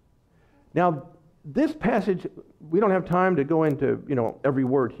 Now, this passage, we don't have time to go into, every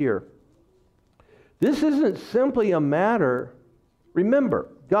word here. This isn't simply a matter, remember,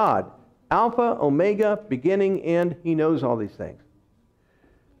 God, Alpha, Omega, beginning, end, he knows all these things.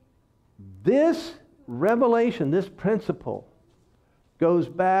 This revelation, this principle, goes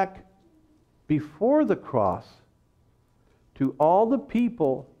back before the cross to all the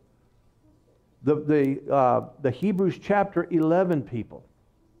people, the Hebrews chapter 11 people,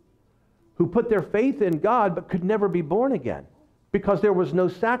 who put their faith in God but could never be born again because there was no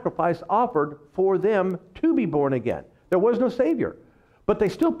sacrifice offered for them to be born again. There was no Savior. But they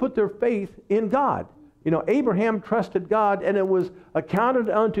still put their faith in God. Abraham trusted God, and it was accounted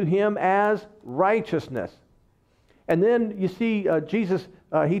unto him as righteousness. And then you see Jesus,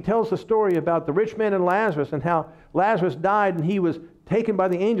 he tells the story about the rich man and Lazarus, and how Lazarus died and he was taken by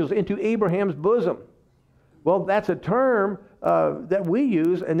the angels into Abraham's bosom. Well, that's a term that we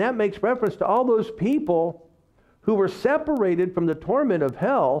use, and that makes reference to all those people who were separated from the torment of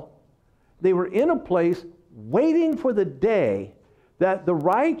hell. They were in a place waiting for the day that the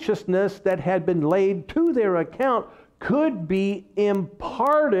righteousness that had been laid to their account could be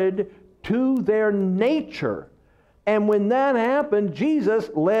imparted to their nature. And when that happened, Jesus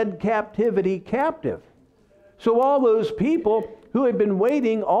led captivity captive. So all those people who had been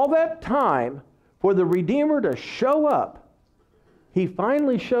waiting all that time for the Redeemer to show up, he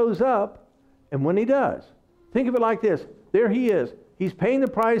finally shows up, and when he does, think of it like this. There he is. He's paying the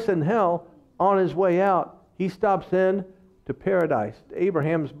price in hell. On his way out, he stops in to paradise, to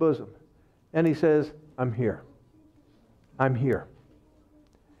Abraham's bosom. And he says, I'm here. I'm here.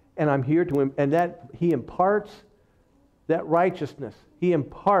 And I'm here to him. And that he imparts that righteousness. He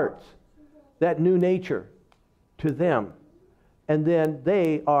imparts that new nature to them. And then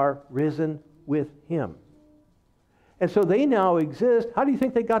they are risen with him. And so they now exist. How do you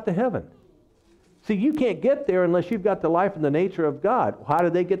think they got to heaven? See, you can't get there unless you've got the life and the nature of God. How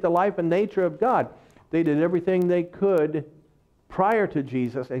did they get the life and nature of God? They did everything they could prior to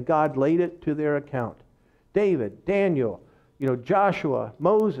Jesus, and God laid it to their account. David, Daniel, Joshua,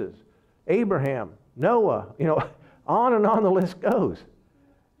 Moses, Abraham, Noah, on and on the list goes.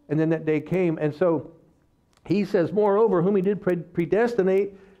 And then that day came, and so he says, moreover, whom he did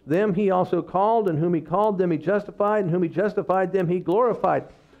predestinate, them he also called, and whom he called, them he justified, and whom he justified, them he glorified.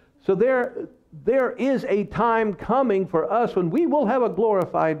 So there is a time coming for us when we will have a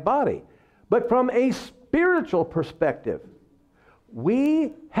glorified body. But from a spiritual perspective,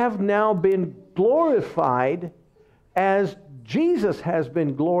 we have now been glorified as Jesus has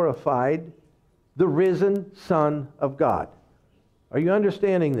been glorified, the risen Son of God. Are you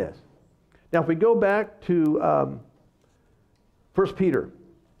understanding this? Now, if we go back to 1 Peter,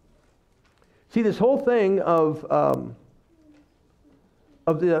 see this whole thing of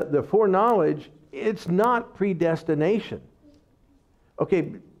the foreknowledge, it's not predestination.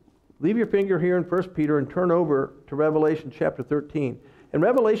 Okay, leave your finger here in 1 Peter and turn over to Revelation chapter 13. In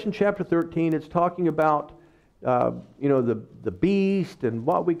Revelation chapter 13, it's talking about the beast and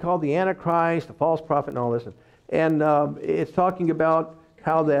what we call the Antichrist, the false prophet, and all this. And it's talking about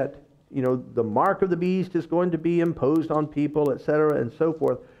how that the mark of the beast is going to be imposed on people, etc., and so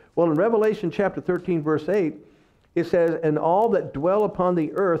forth. Well, in Revelation chapter 13, verse 8, it says, and all that dwell upon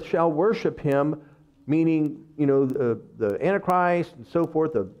the earth shall worship him, meaning, the Antichrist and so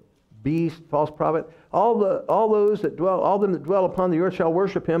forth, the beast, false prophet, all them that dwell upon the earth shall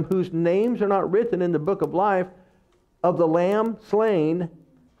worship him, whose names are not written in the book of life of the Lamb slain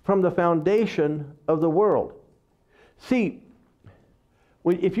from the foundation of the world. See,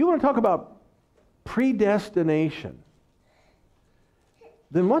 if you want to talk about predestination,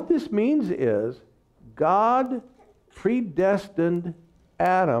 then what this means is God predestined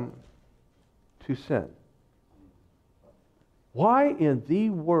Adam to sin. Why in the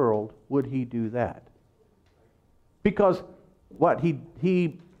world would he do that? Because what?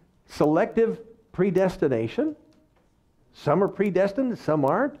 He selective predestination? Some are predestined, some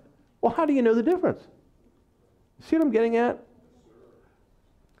aren't. Well, how do you know the difference? See what I'm getting at?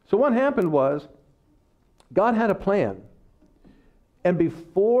 So what happened was, God had a plan. And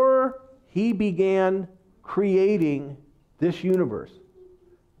before he began creating this universe,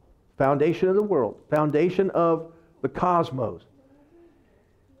 foundation of the world, foundation of the cosmos.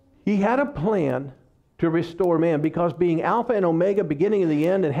 He had a plan to restore man, because being Alpha and Omega, beginning and the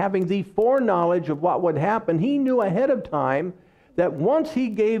end, and having the foreknowledge of what would happen, he knew ahead of time that once he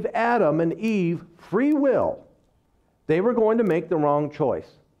gave Adam and Eve free will, they were going to make the wrong choice.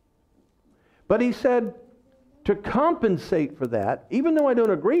 But he said, to compensate for that, even though I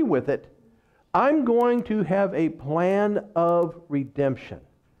don't agree with it, I'm going to have a plan of redemption.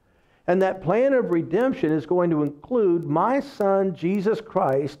 And that plan of redemption is going to include my Son, Jesus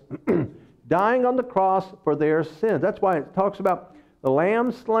Christ, dying on the cross for their sins. That's why it talks about the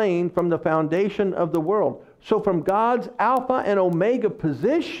Lamb slain from the foundation of the world. So from God's Alpha and Omega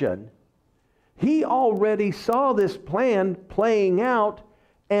position, he already saw this plan playing out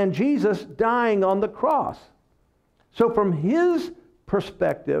and Jesus dying on the cross. So from his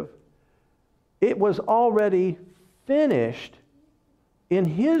perspective, it was already finished in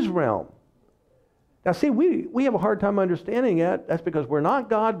his realm. Now see, we have a hard time understanding that. That's because we're not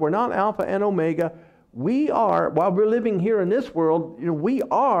God, we're not Alpha and Omega. We are, while we're living here in this world, we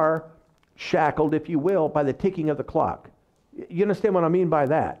are shackled, if you will, by the ticking of the clock. You understand what I mean by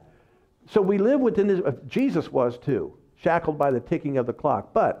that? So we live within this, Jesus was too, shackled by the ticking of the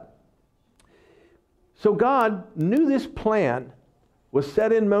clock. But, so God knew this plan was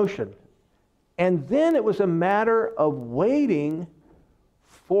set in motion. And then it was a matter of waiting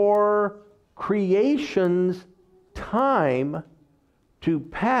for creation's time to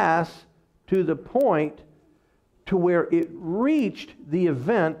pass to the point to where it reached the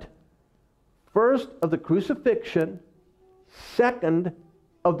event, first of the crucifixion, second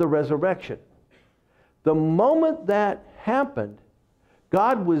of the resurrection. The moment that happened,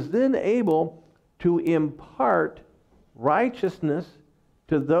 God was then able to impart righteousness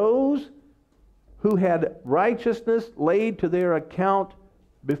to those who had righteousness laid to their account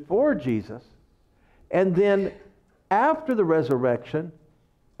before Jesus. And then after the resurrection,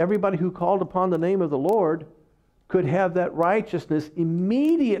 everybody who called upon the name of the Lord could have that righteousness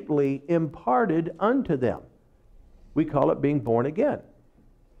immediately imparted unto them. We call it being born again.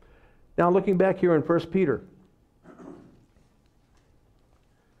 Now looking back here in 1 Peter.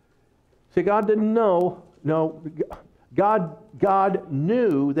 See, God didn't know, no, God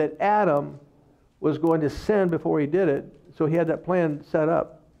knew that Adam was going to sin before he did it, so he had that plan set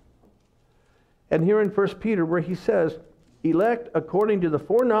up. And here in 1 Peter, where he says, elect according to the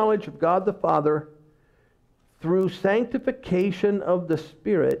foreknowledge of God the Father, through sanctification of the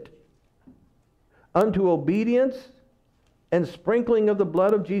Spirit, unto obedience and sprinkling of the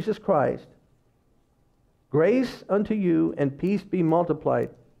blood of Jesus Christ, grace unto you and peace be multiplied.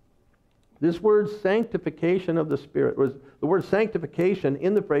 This word sanctification of the Spirit was the word sanctification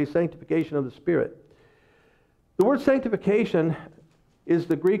in the phrase sanctification of the Spirit. The word sanctification is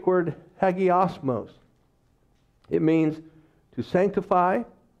the Greek word hagiosmos. It means to sanctify,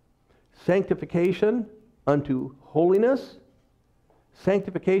 sanctification unto holiness,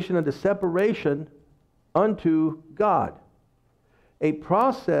 sanctification unto separation unto God. A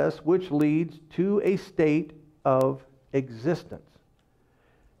process which leads to a state of existence.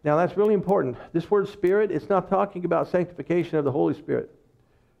 Now that's really important. This word Spirit, it's not talking about sanctification of the Holy Spirit.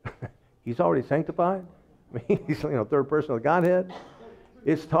 He's already sanctified. I mean, he's third person of the Godhead.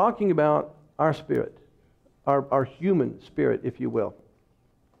 It's talking about our spirit, our human spirit, if you will.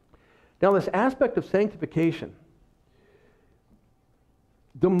 Now this aspect of sanctification,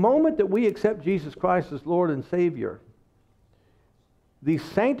 the moment that we accept Jesus Christ as Lord and Savior, the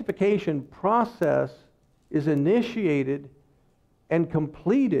sanctification process is initiated and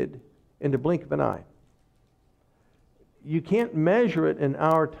completed in the blink of an eye. You can't measure it in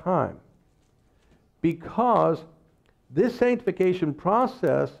our time, because this sanctification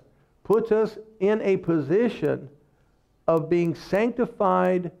process puts us in a position of being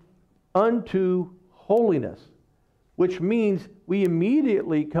sanctified unto holiness, which means we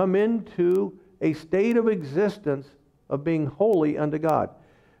immediately come into a state of existence of being holy unto God.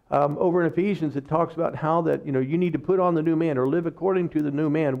 Over in Ephesians, it talks about how that you need to put on the new man, or live according to the new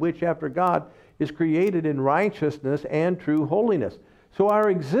man, which after God is created in righteousness and true holiness. So our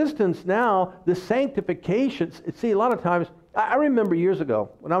existence now, the sanctification, see, a lot of times, I remember years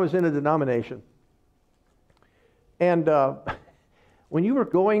ago when I was in a denomination, and when you were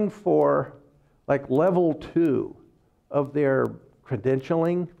going for like level 2 of their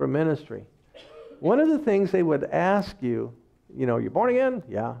credentialing for ministry, one of the things they would ask you, you're born again?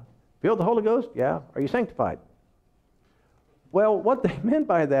 Yeah. Filled with the Holy Ghost? Yeah. Are you sanctified? Well, what they meant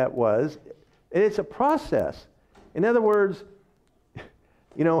by that was, it's a process. In other words,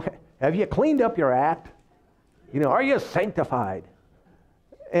 have you cleaned up your act? Are you sanctified?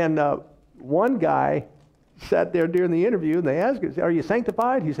 And one guy sat there during the interview, and they asked him, "Are you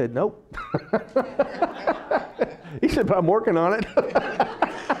sanctified?" He said, "Nope." He said, "But I'm working on it."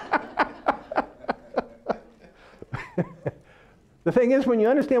 The thing is, when you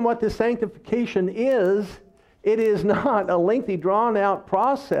understand what this sanctification is, it is not a lengthy, drawn-out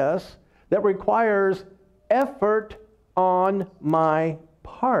process that requires effort on my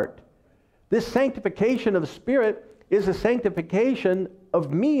part. This sanctification of the Spirit is a sanctification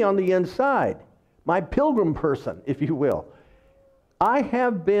of me on the inside, my pilgrim person, if you will. I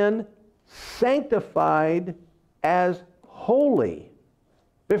have been sanctified as holy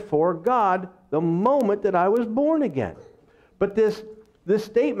before God the moment that I was born again. But this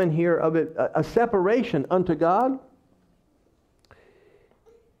statement here of it, a separation unto God,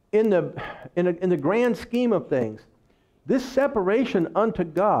 in the grand scheme of things, this separation unto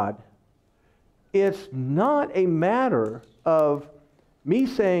God, it's not a matter of me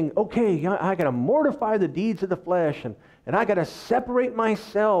saying, okay, I got to mortify the deeds of the flesh, and I got to separate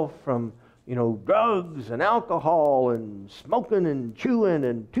myself from, drugs and alcohol and smoking and chewing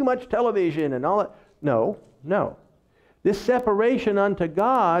and too much television and all that. No. This separation unto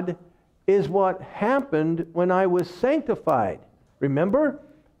God is what happened when I was sanctified. Remember,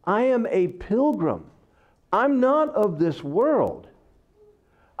 I am a pilgrim. I'm not of this world.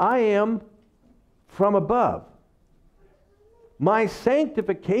 I am from above. My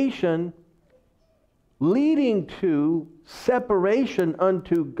sanctification leading to separation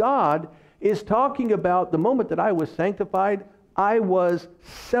unto God is talking about the moment that I was sanctified, I was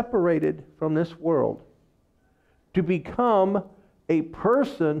separated from this world to become a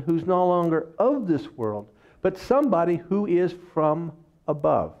person who's no longer of this world, but somebody who is from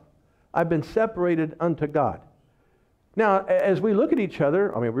above. I've been separated unto God. Now, as we look at each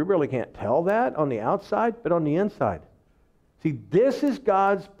other, we really can't tell that on the outside, but on the inside. See, this is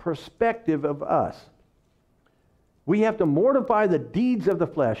God's perspective of us. We have to mortify the deeds of the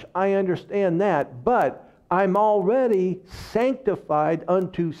flesh. I understand that, but I'm already sanctified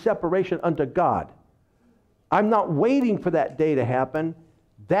unto separation unto God. I'm not waiting for that day to happen.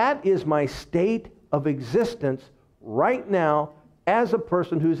 That is my state of existence right now as a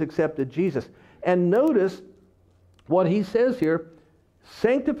person who's accepted Jesus. And notice what he says here,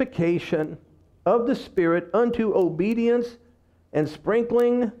 sanctification of the Spirit unto obedience and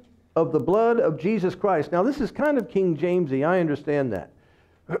sprinkling of the blood of Jesus Christ. Now this is kind of King Jamesy, I understand that.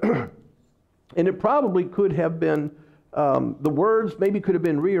 And it probably could have been, the words maybe could have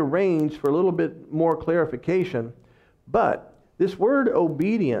been rearranged for a little bit more clarification. But this word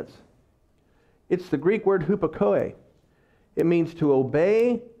obedience, it's the Greek word hupakoe. It means to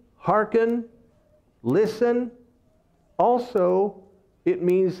obey, hearken, listen. Also, it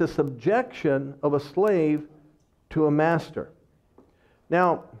means the subjection of a slave to a master.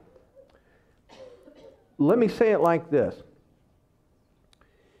 Now, let me say it like this.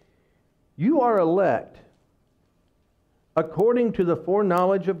 You are elect according to the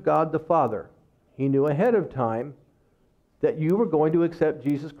foreknowledge of God the Father. He knew ahead of time that you were going to accept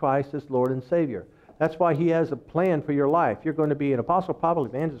Jesus Christ as Lord and Savior. That's why He has a plan for your life. You're going to be an apostle, prophet,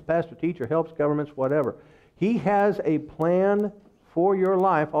 evangelist, pastor, teacher, helps, governments, whatever. He has a plan for your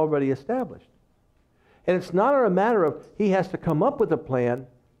life already established. And it's not a matter of He has to come up with a plan.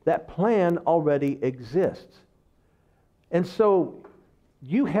 That plan already exists. And so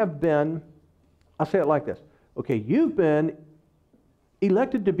you have been, I'll say it like this. Okay, you've been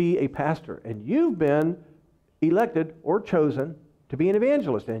elected to be a pastor, and you've been elected or chosen to be an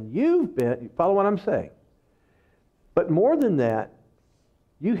evangelist, and you've been, follow what I'm saying. But more than that,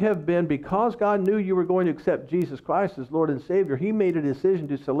 you have been, because God knew you were going to accept Jesus Christ as Lord and Savior, He made a decision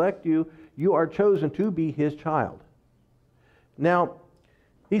to select you. You are chosen to be His child. Now,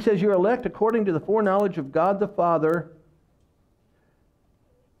 He says you're elect according to the foreknowledge of God the Father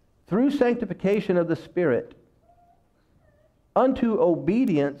through sanctification of the Spirit unto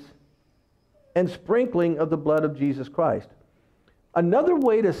obedience and sprinkling of the blood of Jesus Christ. Another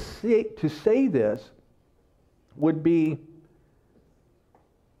way to say this would be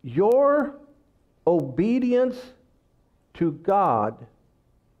your obedience to God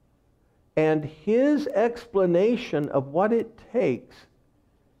and His explanation of what it takes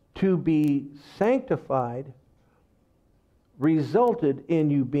to be sanctified resulted in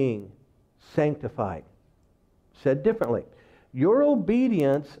you being sanctified. Said differently, your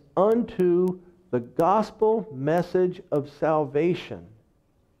obedience unto the gospel message of salvation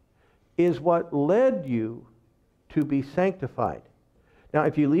is what led you to be sanctified. Now,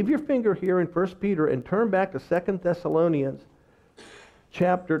 if you leave your finger here in 1 Peter and turn back to 2 Thessalonians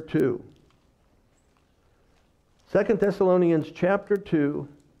chapter 2. 2 Thessalonians chapter 2,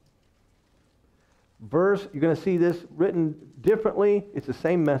 verse. You're going to see this written differently. It's the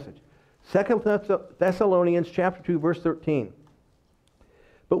same message. 2 Thessalonians chapter 2, verse 13.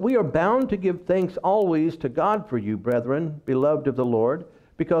 But we are bound to give thanks always to God for you, brethren, beloved of the Lord,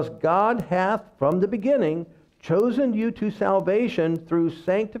 because God hath from the beginning chosen you to salvation through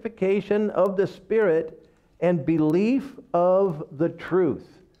sanctification of the Spirit and belief of the truth.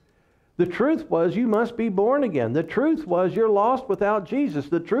 The truth was you must be born again. The truth was you're lost without Jesus.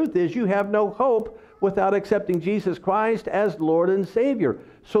 The truth is you have no hope without accepting Jesus Christ as Lord and Savior.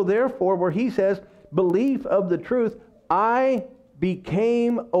 So therefore, where he says, belief of the truth, I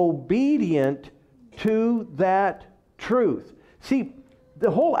became obedient to that truth. See, the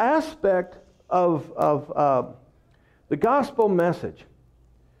whole aspect of the gospel message,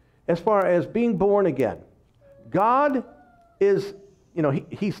 as far as being born again, God is,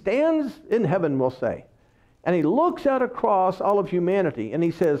 he stands in heaven, we'll say, and he looks out across all of humanity and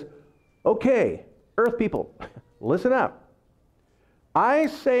he says, okay, earth people, listen up. I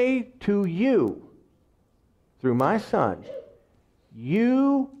say to you, through my Son,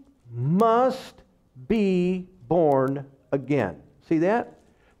 you must be born again. See that?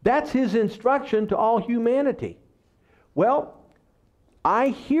 That's his instruction to all humanity. Well, I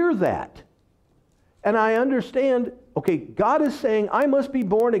hear that. And I understand, okay, God is saying, I must be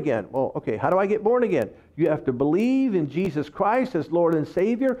born again. Well, okay, how do I get born again? You have to believe in Jesus Christ as Lord and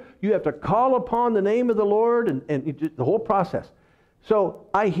Savior. You have to call upon the name of the Lord and the whole process. So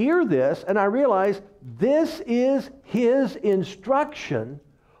I hear this and I realize this is his instruction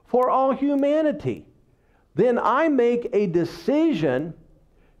for all humanity. Then I make a decision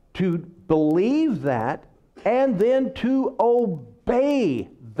to believe that and then to obey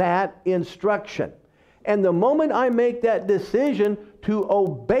that instruction. And the moment I make that decision to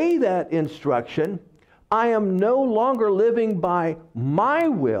obey that instruction, I am no longer living by my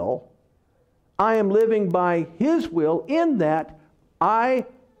will. I am living by his will, in that I,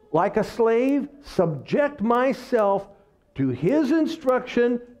 like a slave, subject myself to his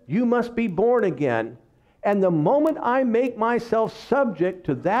instruction, you must be born again. And the moment I make myself subject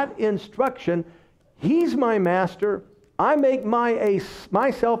to that instruction, he's my master. I make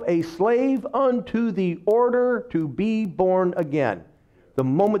myself a slave unto the order to be born again. The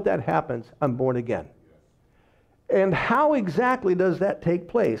moment that happens, I'm born again. And how exactly does that take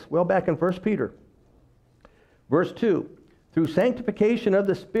place? Well, back in 1 Peter, verse 2, through sanctification of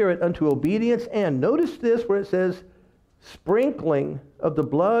the Spirit unto obedience, and notice this where it says, sprinkling of the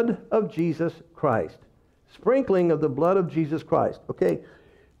blood of Jesus Christ. Sprinkling of the blood of Jesus Christ. Okay,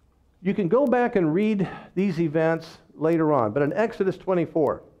 you can go back and read these events later on, but in Exodus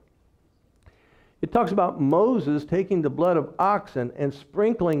 24, it talks about Moses taking the blood of oxen and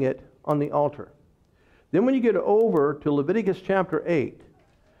sprinkling it on the altar. Then when you get over to Leviticus chapter 8,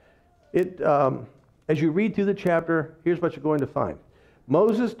 as you read through the chapter, here's what you're going to find.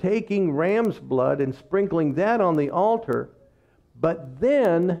 Moses taking ram's blood and sprinkling that on the altar, but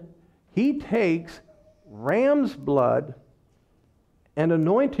then he takes ram's blood and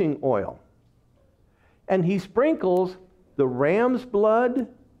anointing oil, and he sprinkles the ram's blood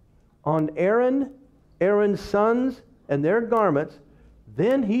on Aaron's sons and their garments.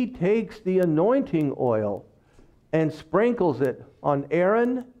 Then he takes the anointing oil and sprinkles it on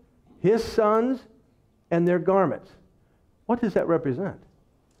Aaron, his sons, and their garments. What does that represent?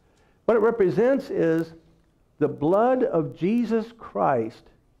 What it represents is the blood of Jesus Christ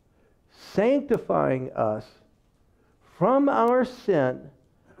sanctifying us from our sin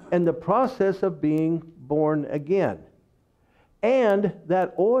and the process of being born again. And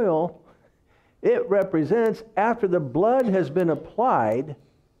that oil, it represents, after the blood has been applied,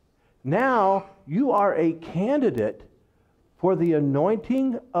 now you are a candidate for the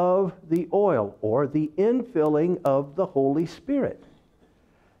anointing of the oil, or the infilling of the Holy Spirit.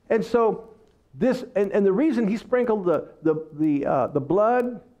 And so this, and the reason he sprinkled the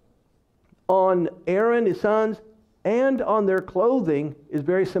blood on Aaron, his sons, and on their clothing is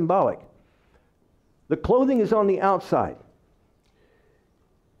very symbolic. The clothing is on the outside.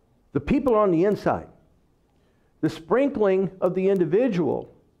 The people are on the inside. The sprinkling of the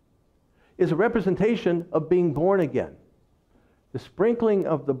individual is a representation of being born again. The sprinkling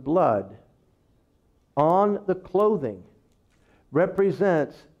of the blood on the clothing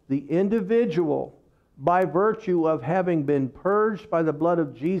represents the individual, by virtue of having been purged by the blood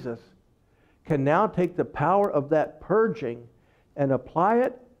of Jesus, can now take the power of that purging and apply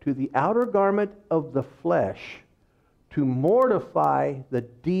it to the outer garment of the flesh to mortify the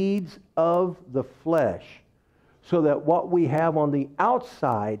deeds of the flesh, so that what we have on the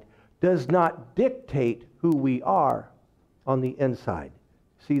outside does not dictate who we are on the inside.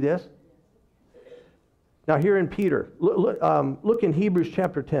 See this? Now here in Peter, look in Hebrews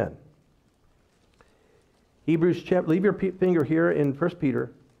chapter 10. Leave your finger here in 1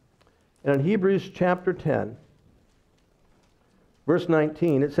 Peter. And in Hebrews chapter 10, verse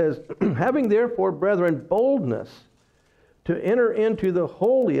 19, it says, having therefore, brethren, boldness to enter into the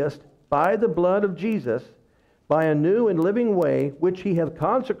holiest by the blood of Jesus, by a new and living way, which he hath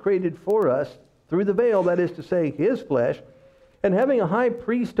consecrated for us through the veil, that is to say, his flesh, and having a high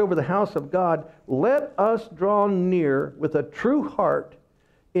priest over the house of God, let us draw near with a true heart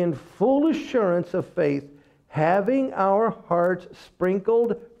in full assurance of faith, having our hearts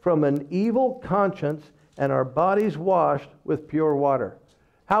sprinkled from an evil conscience and our bodies washed with pure water.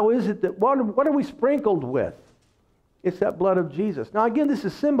 How is it that, what are we sprinkled with? It's that blood of Jesus. Now again, this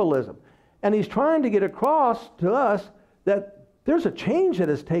is symbolism. And he's trying to get across to us that there's a change that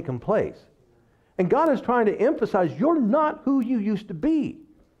has taken place. And God is trying to emphasize you're not who you used to be.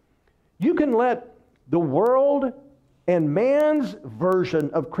 You can let the world and man's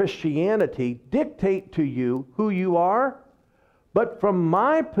version of Christianity dictate to you who you are, but from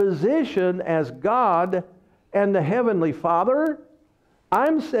my position as God and the Heavenly Father,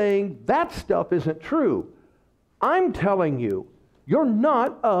 I'm saying that stuff isn't true. I'm telling you, you're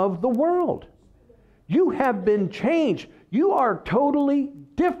not of the world. You have been changed. You are totally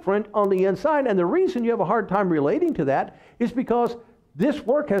different on the inside. And the reason you have a hard time relating to that is because this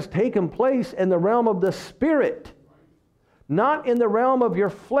work has taken place in the realm of the Spirit, not in the realm of your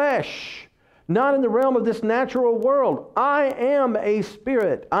flesh, not in the realm of this natural world. I am a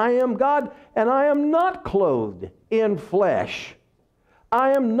spirit. I am God, and I am not clothed in flesh.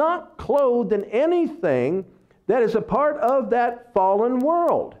 I am not clothed in anything that is a part of that fallen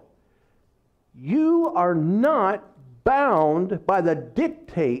world. You are not bound by the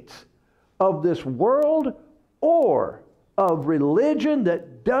dictates of this world or of religion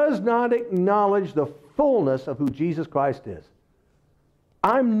that does not acknowledge the fullness of who Jesus Christ is.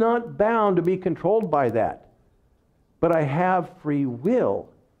 I'm not bound to be controlled by that, but I have free will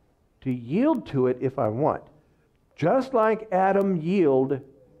to yield to it if I want. Just like Adam yielded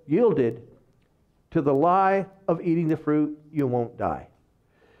to the lie of eating the fruit, you won't die.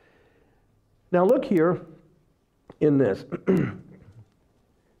 Now look here in this.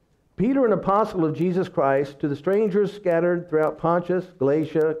 Peter, an apostle of Jesus Christ, to the strangers scattered throughout Pontus,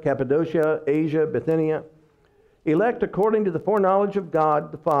 Galatia, Cappadocia, Asia, Bithynia, elect according to the foreknowledge of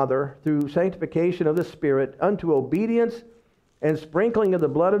God the Father, through sanctification of the Spirit, unto obedience and sprinkling of the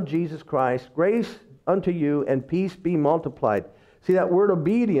blood of Jesus Christ, grace unto you and peace be multiplied. See that word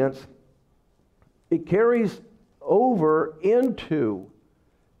obedience, it carries over into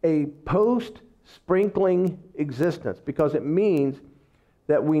a post-sprinkling existence because it means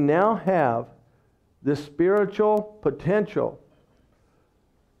that we now have the spiritual potential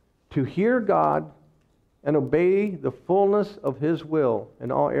to hear God and obey the fullness of His will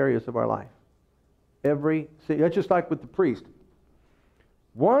in all areas of our life. That's just like with the priest.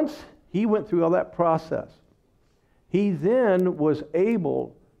 Once he went through all that process, he then was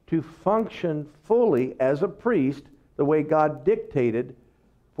able to function fully as a priest the way God dictated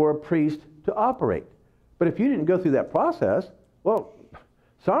for a priest to operate. But if you didn't go through that process, well,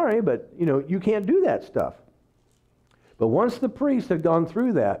 sorry, but you can't do that stuff. But once the priest had gone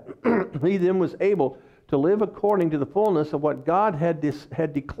through that, he then was able to live according to the fullness of what God had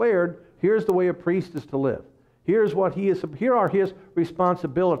declared. Here's the way a priest is to live. Here are his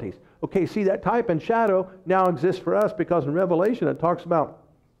responsibilities. Okay, see, that type and shadow now exists for us because in Revelation it talks about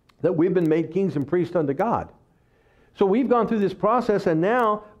that we've been made kings and priests unto God. So we've gone through this process, and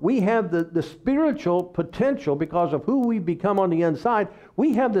now we have the spiritual potential because of who we've become on the inside.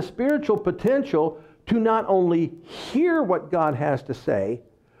 We have the spiritual potential to not only hear what God has to say,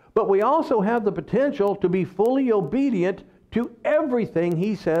 but we also have the potential to be fully obedient to everything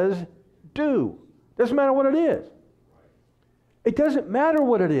He says do. Doesn't matter what it is. It doesn't matter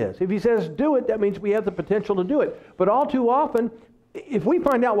what it is. If He says do it, that means we have the potential to do it. But all too often, if we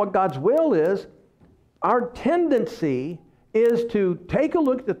find out what God's will is, our tendency is to take a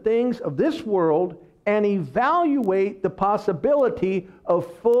look at the things of this world and evaluate the possibility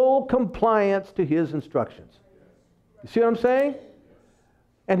of full compliance to His instructions. You see what I'm saying?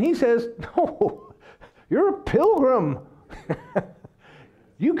 And He says, no, you're a pilgrim.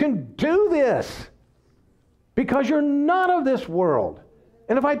 You can do this because you're not of this world.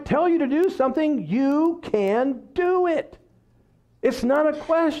 And if I tell you to do something, you can do it. It's not a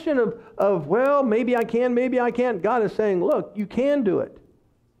question of, well, maybe I can, maybe I can't. God is saying, look, you can do it.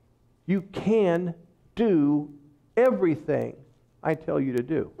 You can do everything I tell you to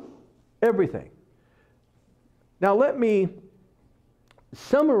do. Everything. Now let me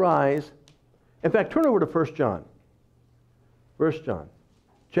summarize In fact, turn over to 1 John. 1 John,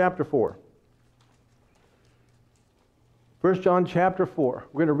 chapter 4. 1 John chapter 4.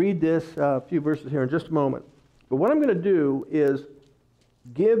 We're going to read this, a few verses here in just a moment. But what I'm going to do is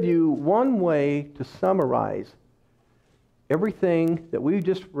give you one way to summarize everything that we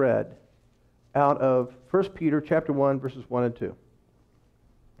just read out of 1 Peter chapter 1, verses 1 and 2.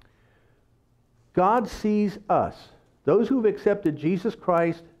 God sees us, those who have accepted Jesus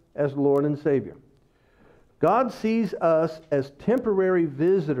Christ as Lord and Savior. God sees us as temporary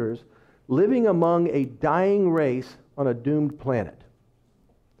visitors living among a dying race on a doomed planet.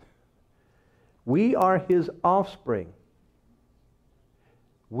 We are His offspring.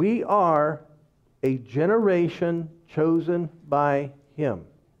 We are a generation chosen by Him.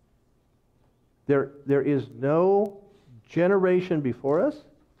 There is no generation before us,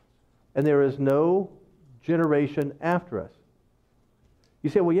 and there is no generation after us. You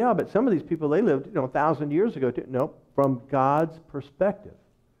say, well, yeah, but some of these people, they lived 1,000 years ago too. No, from God's perspective.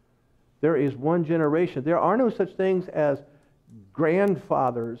 There is one generation. There are no such things as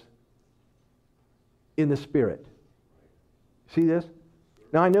grandfathers in the Spirit. See this?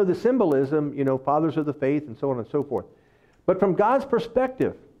 Now, I know the symbolism, fathers of the faith and so on and so forth. But from God's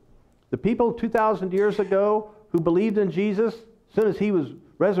perspective, the people 2,000 years ago who believed in Jesus as soon as He was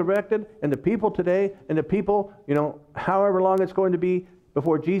resurrected, and the people today, and the people, however long it's going to be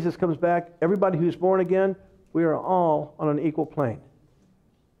before Jesus comes back, everybody who's born again, we are all on an equal plane.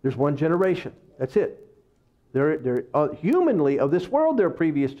 There's one generation. That's it. Humanly, of this world, there are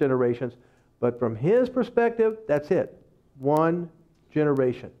previous generations, but from His perspective, that's it. One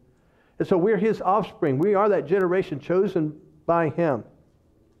generation. And so we're His offspring. We are that generation chosen by Him.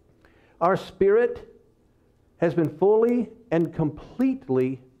 Our spirit has been fully and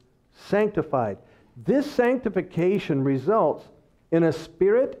completely sanctified. This sanctification results in a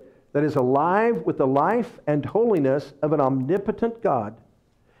spirit that is alive with the life and holiness of an omnipotent God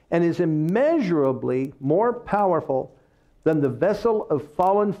and is immeasurably more powerful than the vessel of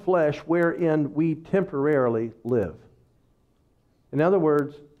fallen flesh wherein we temporarily live. In other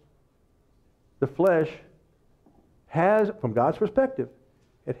words, the flesh has, from God's perspective,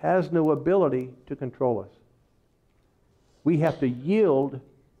 it has no ability to control us. We have to yield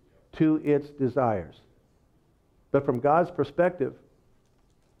to its desires. But from God's perspective,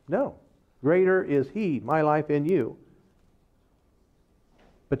 no. Greater is He, my life in you.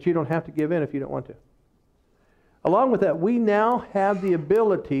 But you don't have to give in if you don't want to. Along with that, we now have the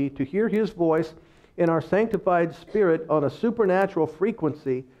ability to hear His voice in our sanctified spirit on a supernatural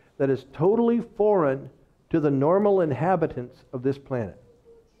frequency that is totally foreign to the normal inhabitants of this planet.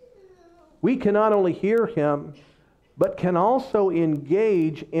 We can not only hear Him, but can also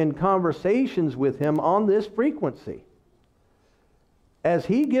engage in conversations with Him on this frequency. As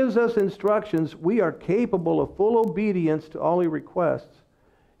He gives us instructions, we are capable of full obedience to all He requests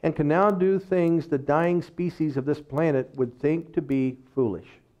and can now do things the dying species of this planet would think to be foolish.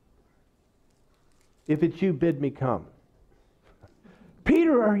 If it's you, bid me come.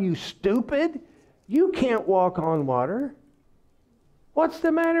 Peter, are you stupid? You can't walk on water. What's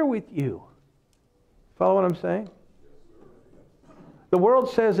the matter with you? Follow what I'm saying? The world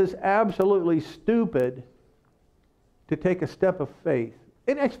says it's absolutely stupid to take a step of faith.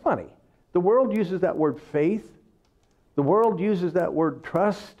 And it's funny. The world uses that word faith. The world uses that word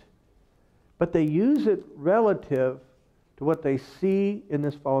trust. But they use it relative to what they see in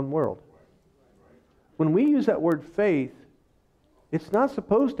this fallen world. When we use that word faith, it's not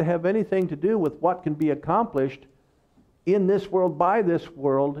supposed to have anything to do with what can be accomplished in this world, by this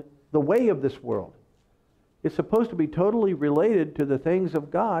world, the way of this world. It's supposed to be totally related to the things of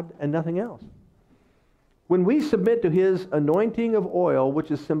God and nothing else. When we submit to His anointing of oil,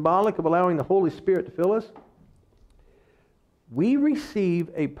 which is symbolic of allowing the Holy Spirit to fill us, we receive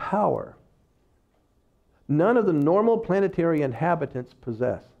a power none of the normal planetary inhabitants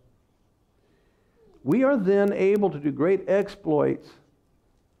possess. We are then able to do great exploits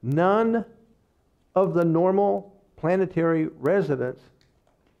none of the normal planetary residents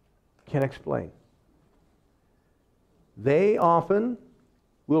can explain. They often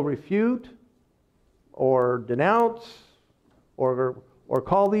will refute or denounce or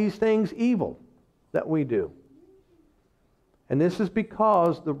call these things evil that we do. And this is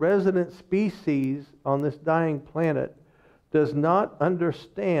because the resident species on this dying planet does not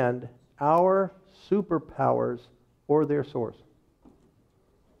understand our superpowers or their source.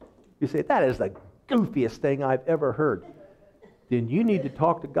 You say, that is the goofiest thing I've ever heard. Then you need to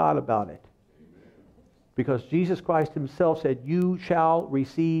talk to God about it. Because Jesus Christ Himself said, you shall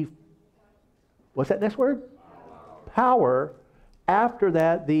receive, what's that next word? Power. After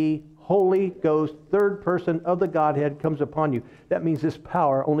that, the Holy Ghost, third person of the Godhead, comes upon you. That means this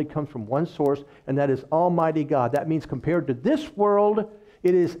power only comes from one source, and that is Almighty God. That means compared to this world,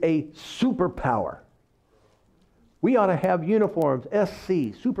 it is a superpower. We ought to have uniforms,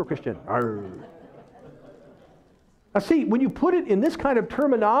 SC, super Christian. Arr. Now see, when you put it in this kind of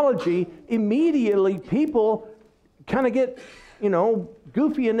terminology, immediately people kind of get,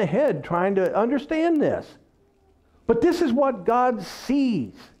 goofy in the head trying to understand this. But this is what God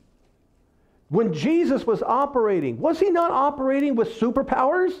sees. When Jesus was operating, was he not operating with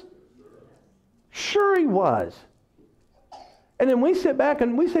superpowers? Sure he was. And then we sit back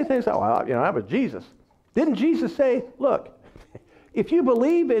and we say things like, well, that was Jesus. Didn't Jesus say, look, if you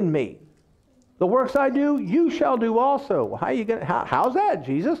believe in me, the works I do, you shall do also. Well, how's that,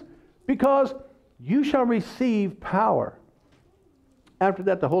 Jesus? Because you shall receive power. After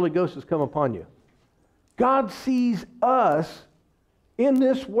that, the Holy Ghost has come upon you. God sees us in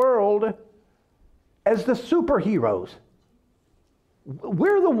this world as the superheroes.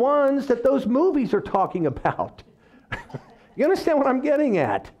 We're the ones that those movies are talking about. You understand what I'm getting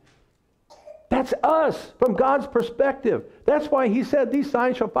at? That's us from God's perspective. That's why he said, these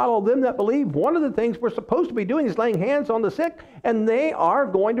signs shall follow them that believe. One of the things we're supposed to be doing is laying hands on the sick, and they are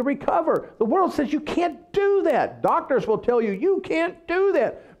going to recover. The world says you can't do that. Doctors will tell you, you can't do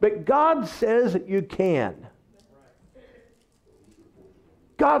that. But God says you can.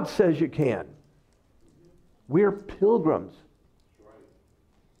 God says you can. We're pilgrims.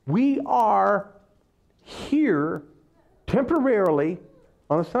 We are here temporarily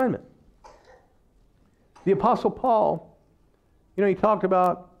on assignment. The Apostle Paul, he talked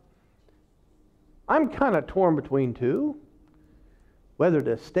about, I'm kind of torn between two, whether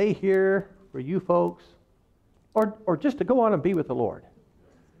to stay here for you folks or just to go on and be with the Lord.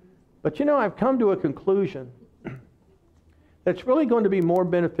 But I've come to a conclusion that it's really going to be more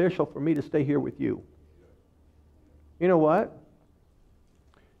beneficial for me to stay here with you. You know what?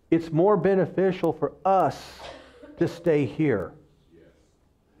 It's more beneficial for us to stay here.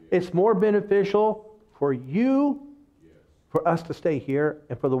 It's more beneficial for you, for us to stay here,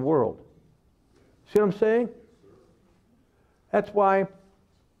 and for the world. See what I'm saying? That's why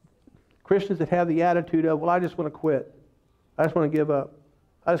Christians that have the attitude of, well, I just want to quit. I just want to give up.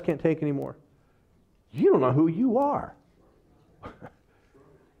 I just can't take anymore. You don't know who you are.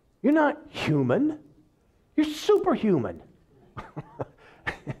 You're not human. You're superhuman.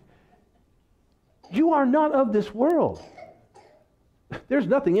 You are not of this world. There's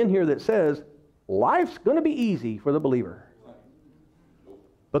nothing in here that says life's going to be easy for the believer.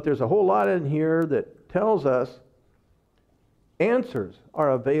 But there's a whole lot in here that tells us answers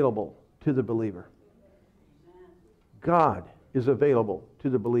are available to the believer. God is available to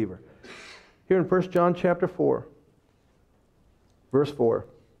the believer. Here in 1 John chapter 4, verse 4.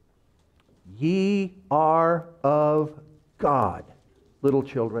 Ye are of God, little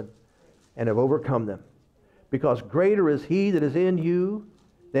children, and have overcome them. Because greater is he that is in you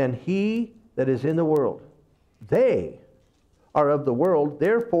than he that is in the world. They are of the world,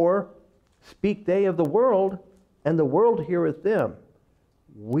 therefore speak they of the world, and the world heareth them.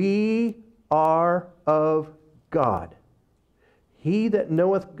 We are of God. He that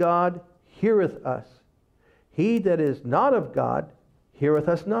knoweth God heareth us. He that is not of God heareth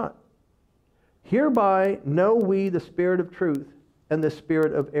us not. Hereby know we the spirit of truth and the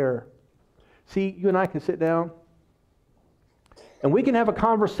spirit of error. See, you and I can sit down and we can have a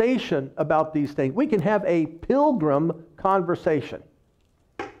conversation about these things. We can have a pilgrim conversation.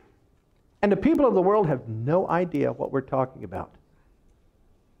 And the people of the world have no idea what we're talking about.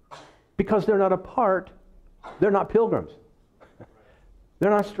 Because they're not a part, they're not pilgrims.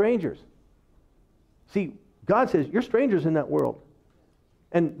 They're not strangers. See, God says, you're strangers in that world.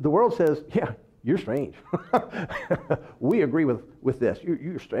 And the world says, yeah, you're strange. We agree with this.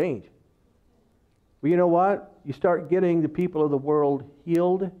 You're strange. Well, you know what? You start getting the people of the world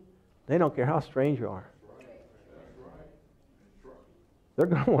healed, they don't care how strange you are. They're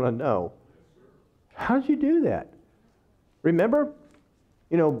going to want to know, how did you do that? Remember,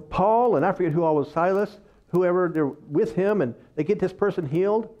 Paul, and I forget who all was, Silas, whoever, they're with him, and they get this person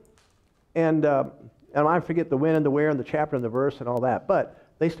healed. And I forget the when and the where and the chapter and the verse and all that. But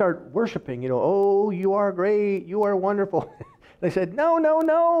they start worshiping, oh, you are great, you are wonderful. They said,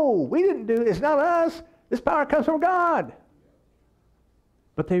 no, we didn't do this. It's not us. This power comes from God.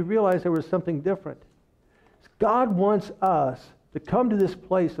 But they realized there was something different. God wants us to come to this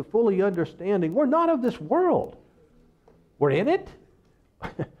place of fully understanding we're not of this world. We're in it.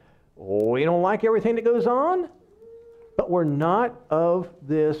 We don't like everything that goes on, but we're not of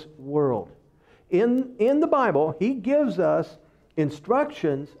this world. In the Bible, he gives us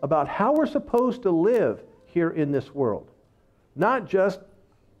instructions about how we're supposed to live here in this world. Not just,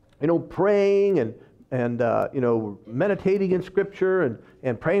 praying and meditating in Scripture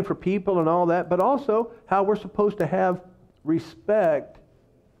and praying for people and all that, but also how we're supposed to have respect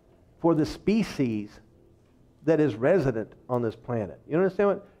for the species that is resident on this planet. You understand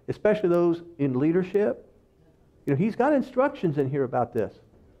what? Especially those in leadership. He's got instructions in here about this.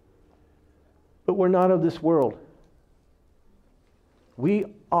 But we're not of this world. We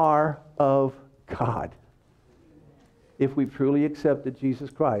are of God if we've truly accepted Jesus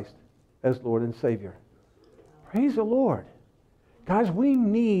Christ as Lord and Savior. Praise the Lord. Guys, we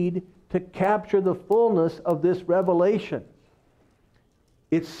need to capture the fullness of this revelation.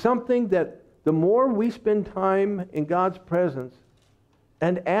 It's something that the more we spend time in God's presence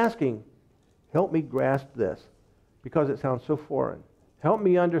and asking, help me grasp this, because it sounds so foreign. Help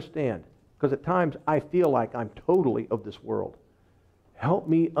me understand, because at times I feel like I'm totally of this world. Help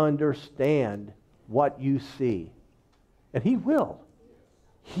me understand what you see. And He will.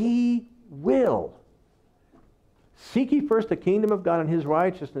 He will. Seek ye first the kingdom of God and His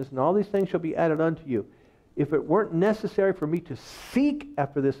righteousness, and all these things shall be added unto you. If it weren't necessary for me to seek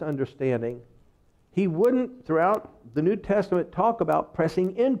after this understanding, He wouldn't, throughout the New Testament, talk about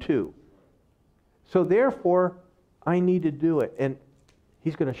pressing into. So therefore, I need to do it. And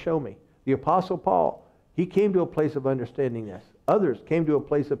He's going to show me. The Apostle Paul, he came to a place of understanding this. Others came to a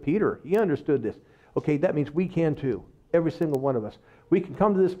place of Peter. He understood this. Okay, that means we can too. Every single one of us. We can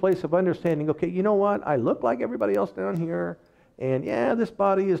come to this place of understanding, okay, you know what? I look like everybody else down here. And yeah, this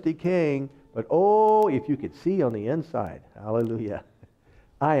body is decaying. But oh, if you could see on the inside. Hallelujah.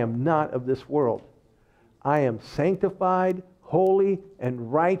 I am not of this world. I am sanctified, holy,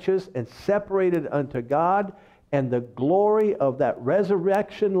 and righteous, and separated unto God. And the glory of that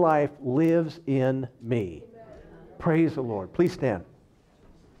resurrection life lives in me. Amen. Praise the Lord. Please stand.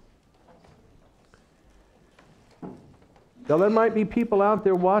 Now, there might be people out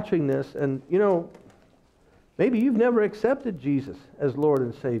there watching this, and, maybe you've never accepted Jesus as Lord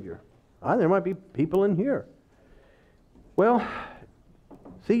and Savior. There might be people in here. Well,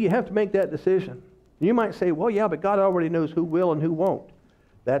 see, you have to make that decision. You might say, well, yeah, but God already knows who will and who won't.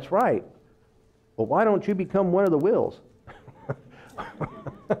 That's right. Well, why don't you become one of the wills?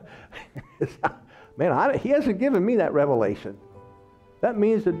 Man, He hasn't given me that revelation. That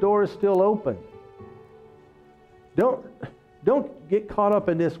means the door is still open. Don't get caught up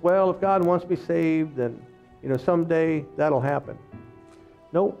in this, well, if God wants me saved, then, someday that'll happen.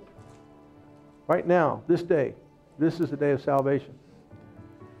 Nope. Right now, this day, this is the day of salvation.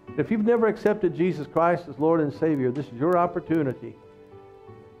 If you've never accepted Jesus Christ as Lord and Savior, this is your opportunity.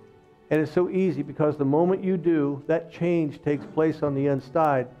 And it's so easy because the moment you do, that change takes place on the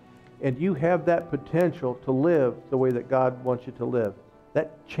inside, and you have that potential to live the way that God wants you to live.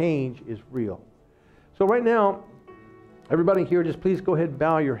 That change is real. So right now, everybody here, just please go ahead and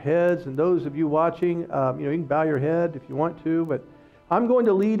bow your heads. And those of you watching, you can bow your head if you want to. But I'm going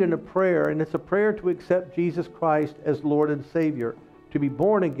to lead in a prayer, and it's a prayer to accept Jesus Christ as Lord and Savior, to be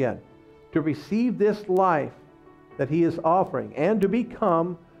born again, to receive this life that He is offering, and to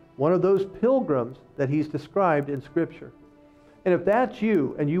become one of those pilgrims that He's described in Scripture. And if that's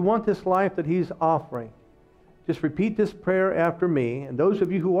you, and you want this life that He's offering, just repeat this prayer after me. And those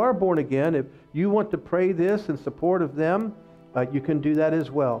of you who are born again, if you want to pray this in support of them, you can do that as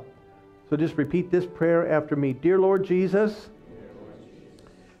well. So just repeat this prayer after me. Dear Lord Jesus,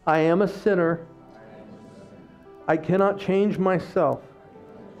 I am a sinner. I cannot change myself.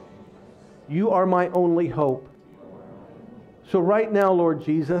 You are my only hope. So right now, Lord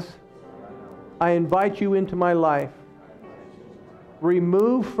Jesus, I invite you into my life.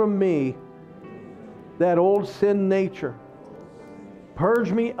 Remove from me that old sin nature.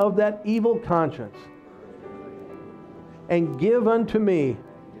 Purge me of that evil conscience. And give unto me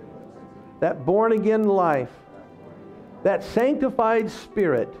that born-again life, that sanctified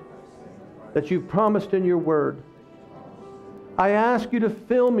spirit that you've promised in your word. I ask you to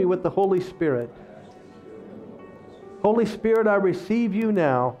fill me with the Holy Spirit. Holy Spirit, I receive you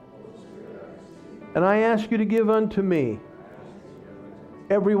now, and I ask you to give unto me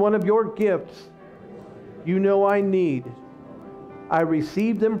every one of your gifts you know I need. I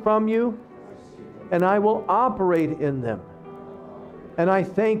receive them from you, and I will operate in them. And I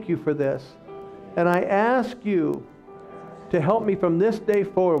thank you for this. And I ask you to help me from this day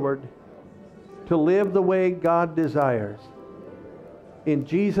forward to live the way God desires. In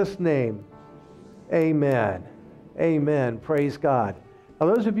Jesus' name, amen. Amen. Praise God.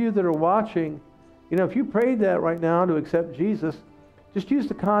 Now, those of you that are watching, if you prayed that right now to accept Jesus, just use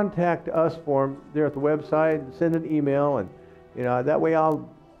the contact us form there at the website and send an email, and You know, that way I'll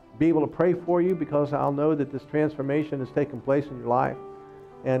be able to pray for you because I'll know that this transformation has taken place in your life.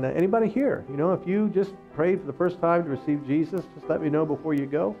 And anybody here, you know, if you just prayed for the first time to receive Jesus, just let me know before you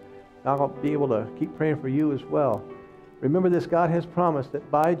go. I'll be able to keep praying for you as well. Remember this, God has promised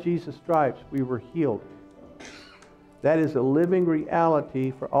that by Jesus' stripes we were healed. That is a living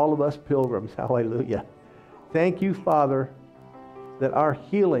reality for all of us pilgrims. Hallelujah. Thank you, Father, that our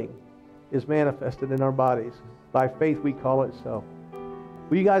healing is manifested in our bodies. By faith we call it so.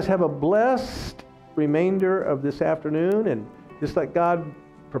 Will you guys have a blessed remainder of this afternoon, and just let God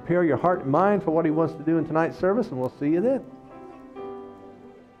prepare your heart and mind for what He wants to do in tonight's service, and we'll see you then.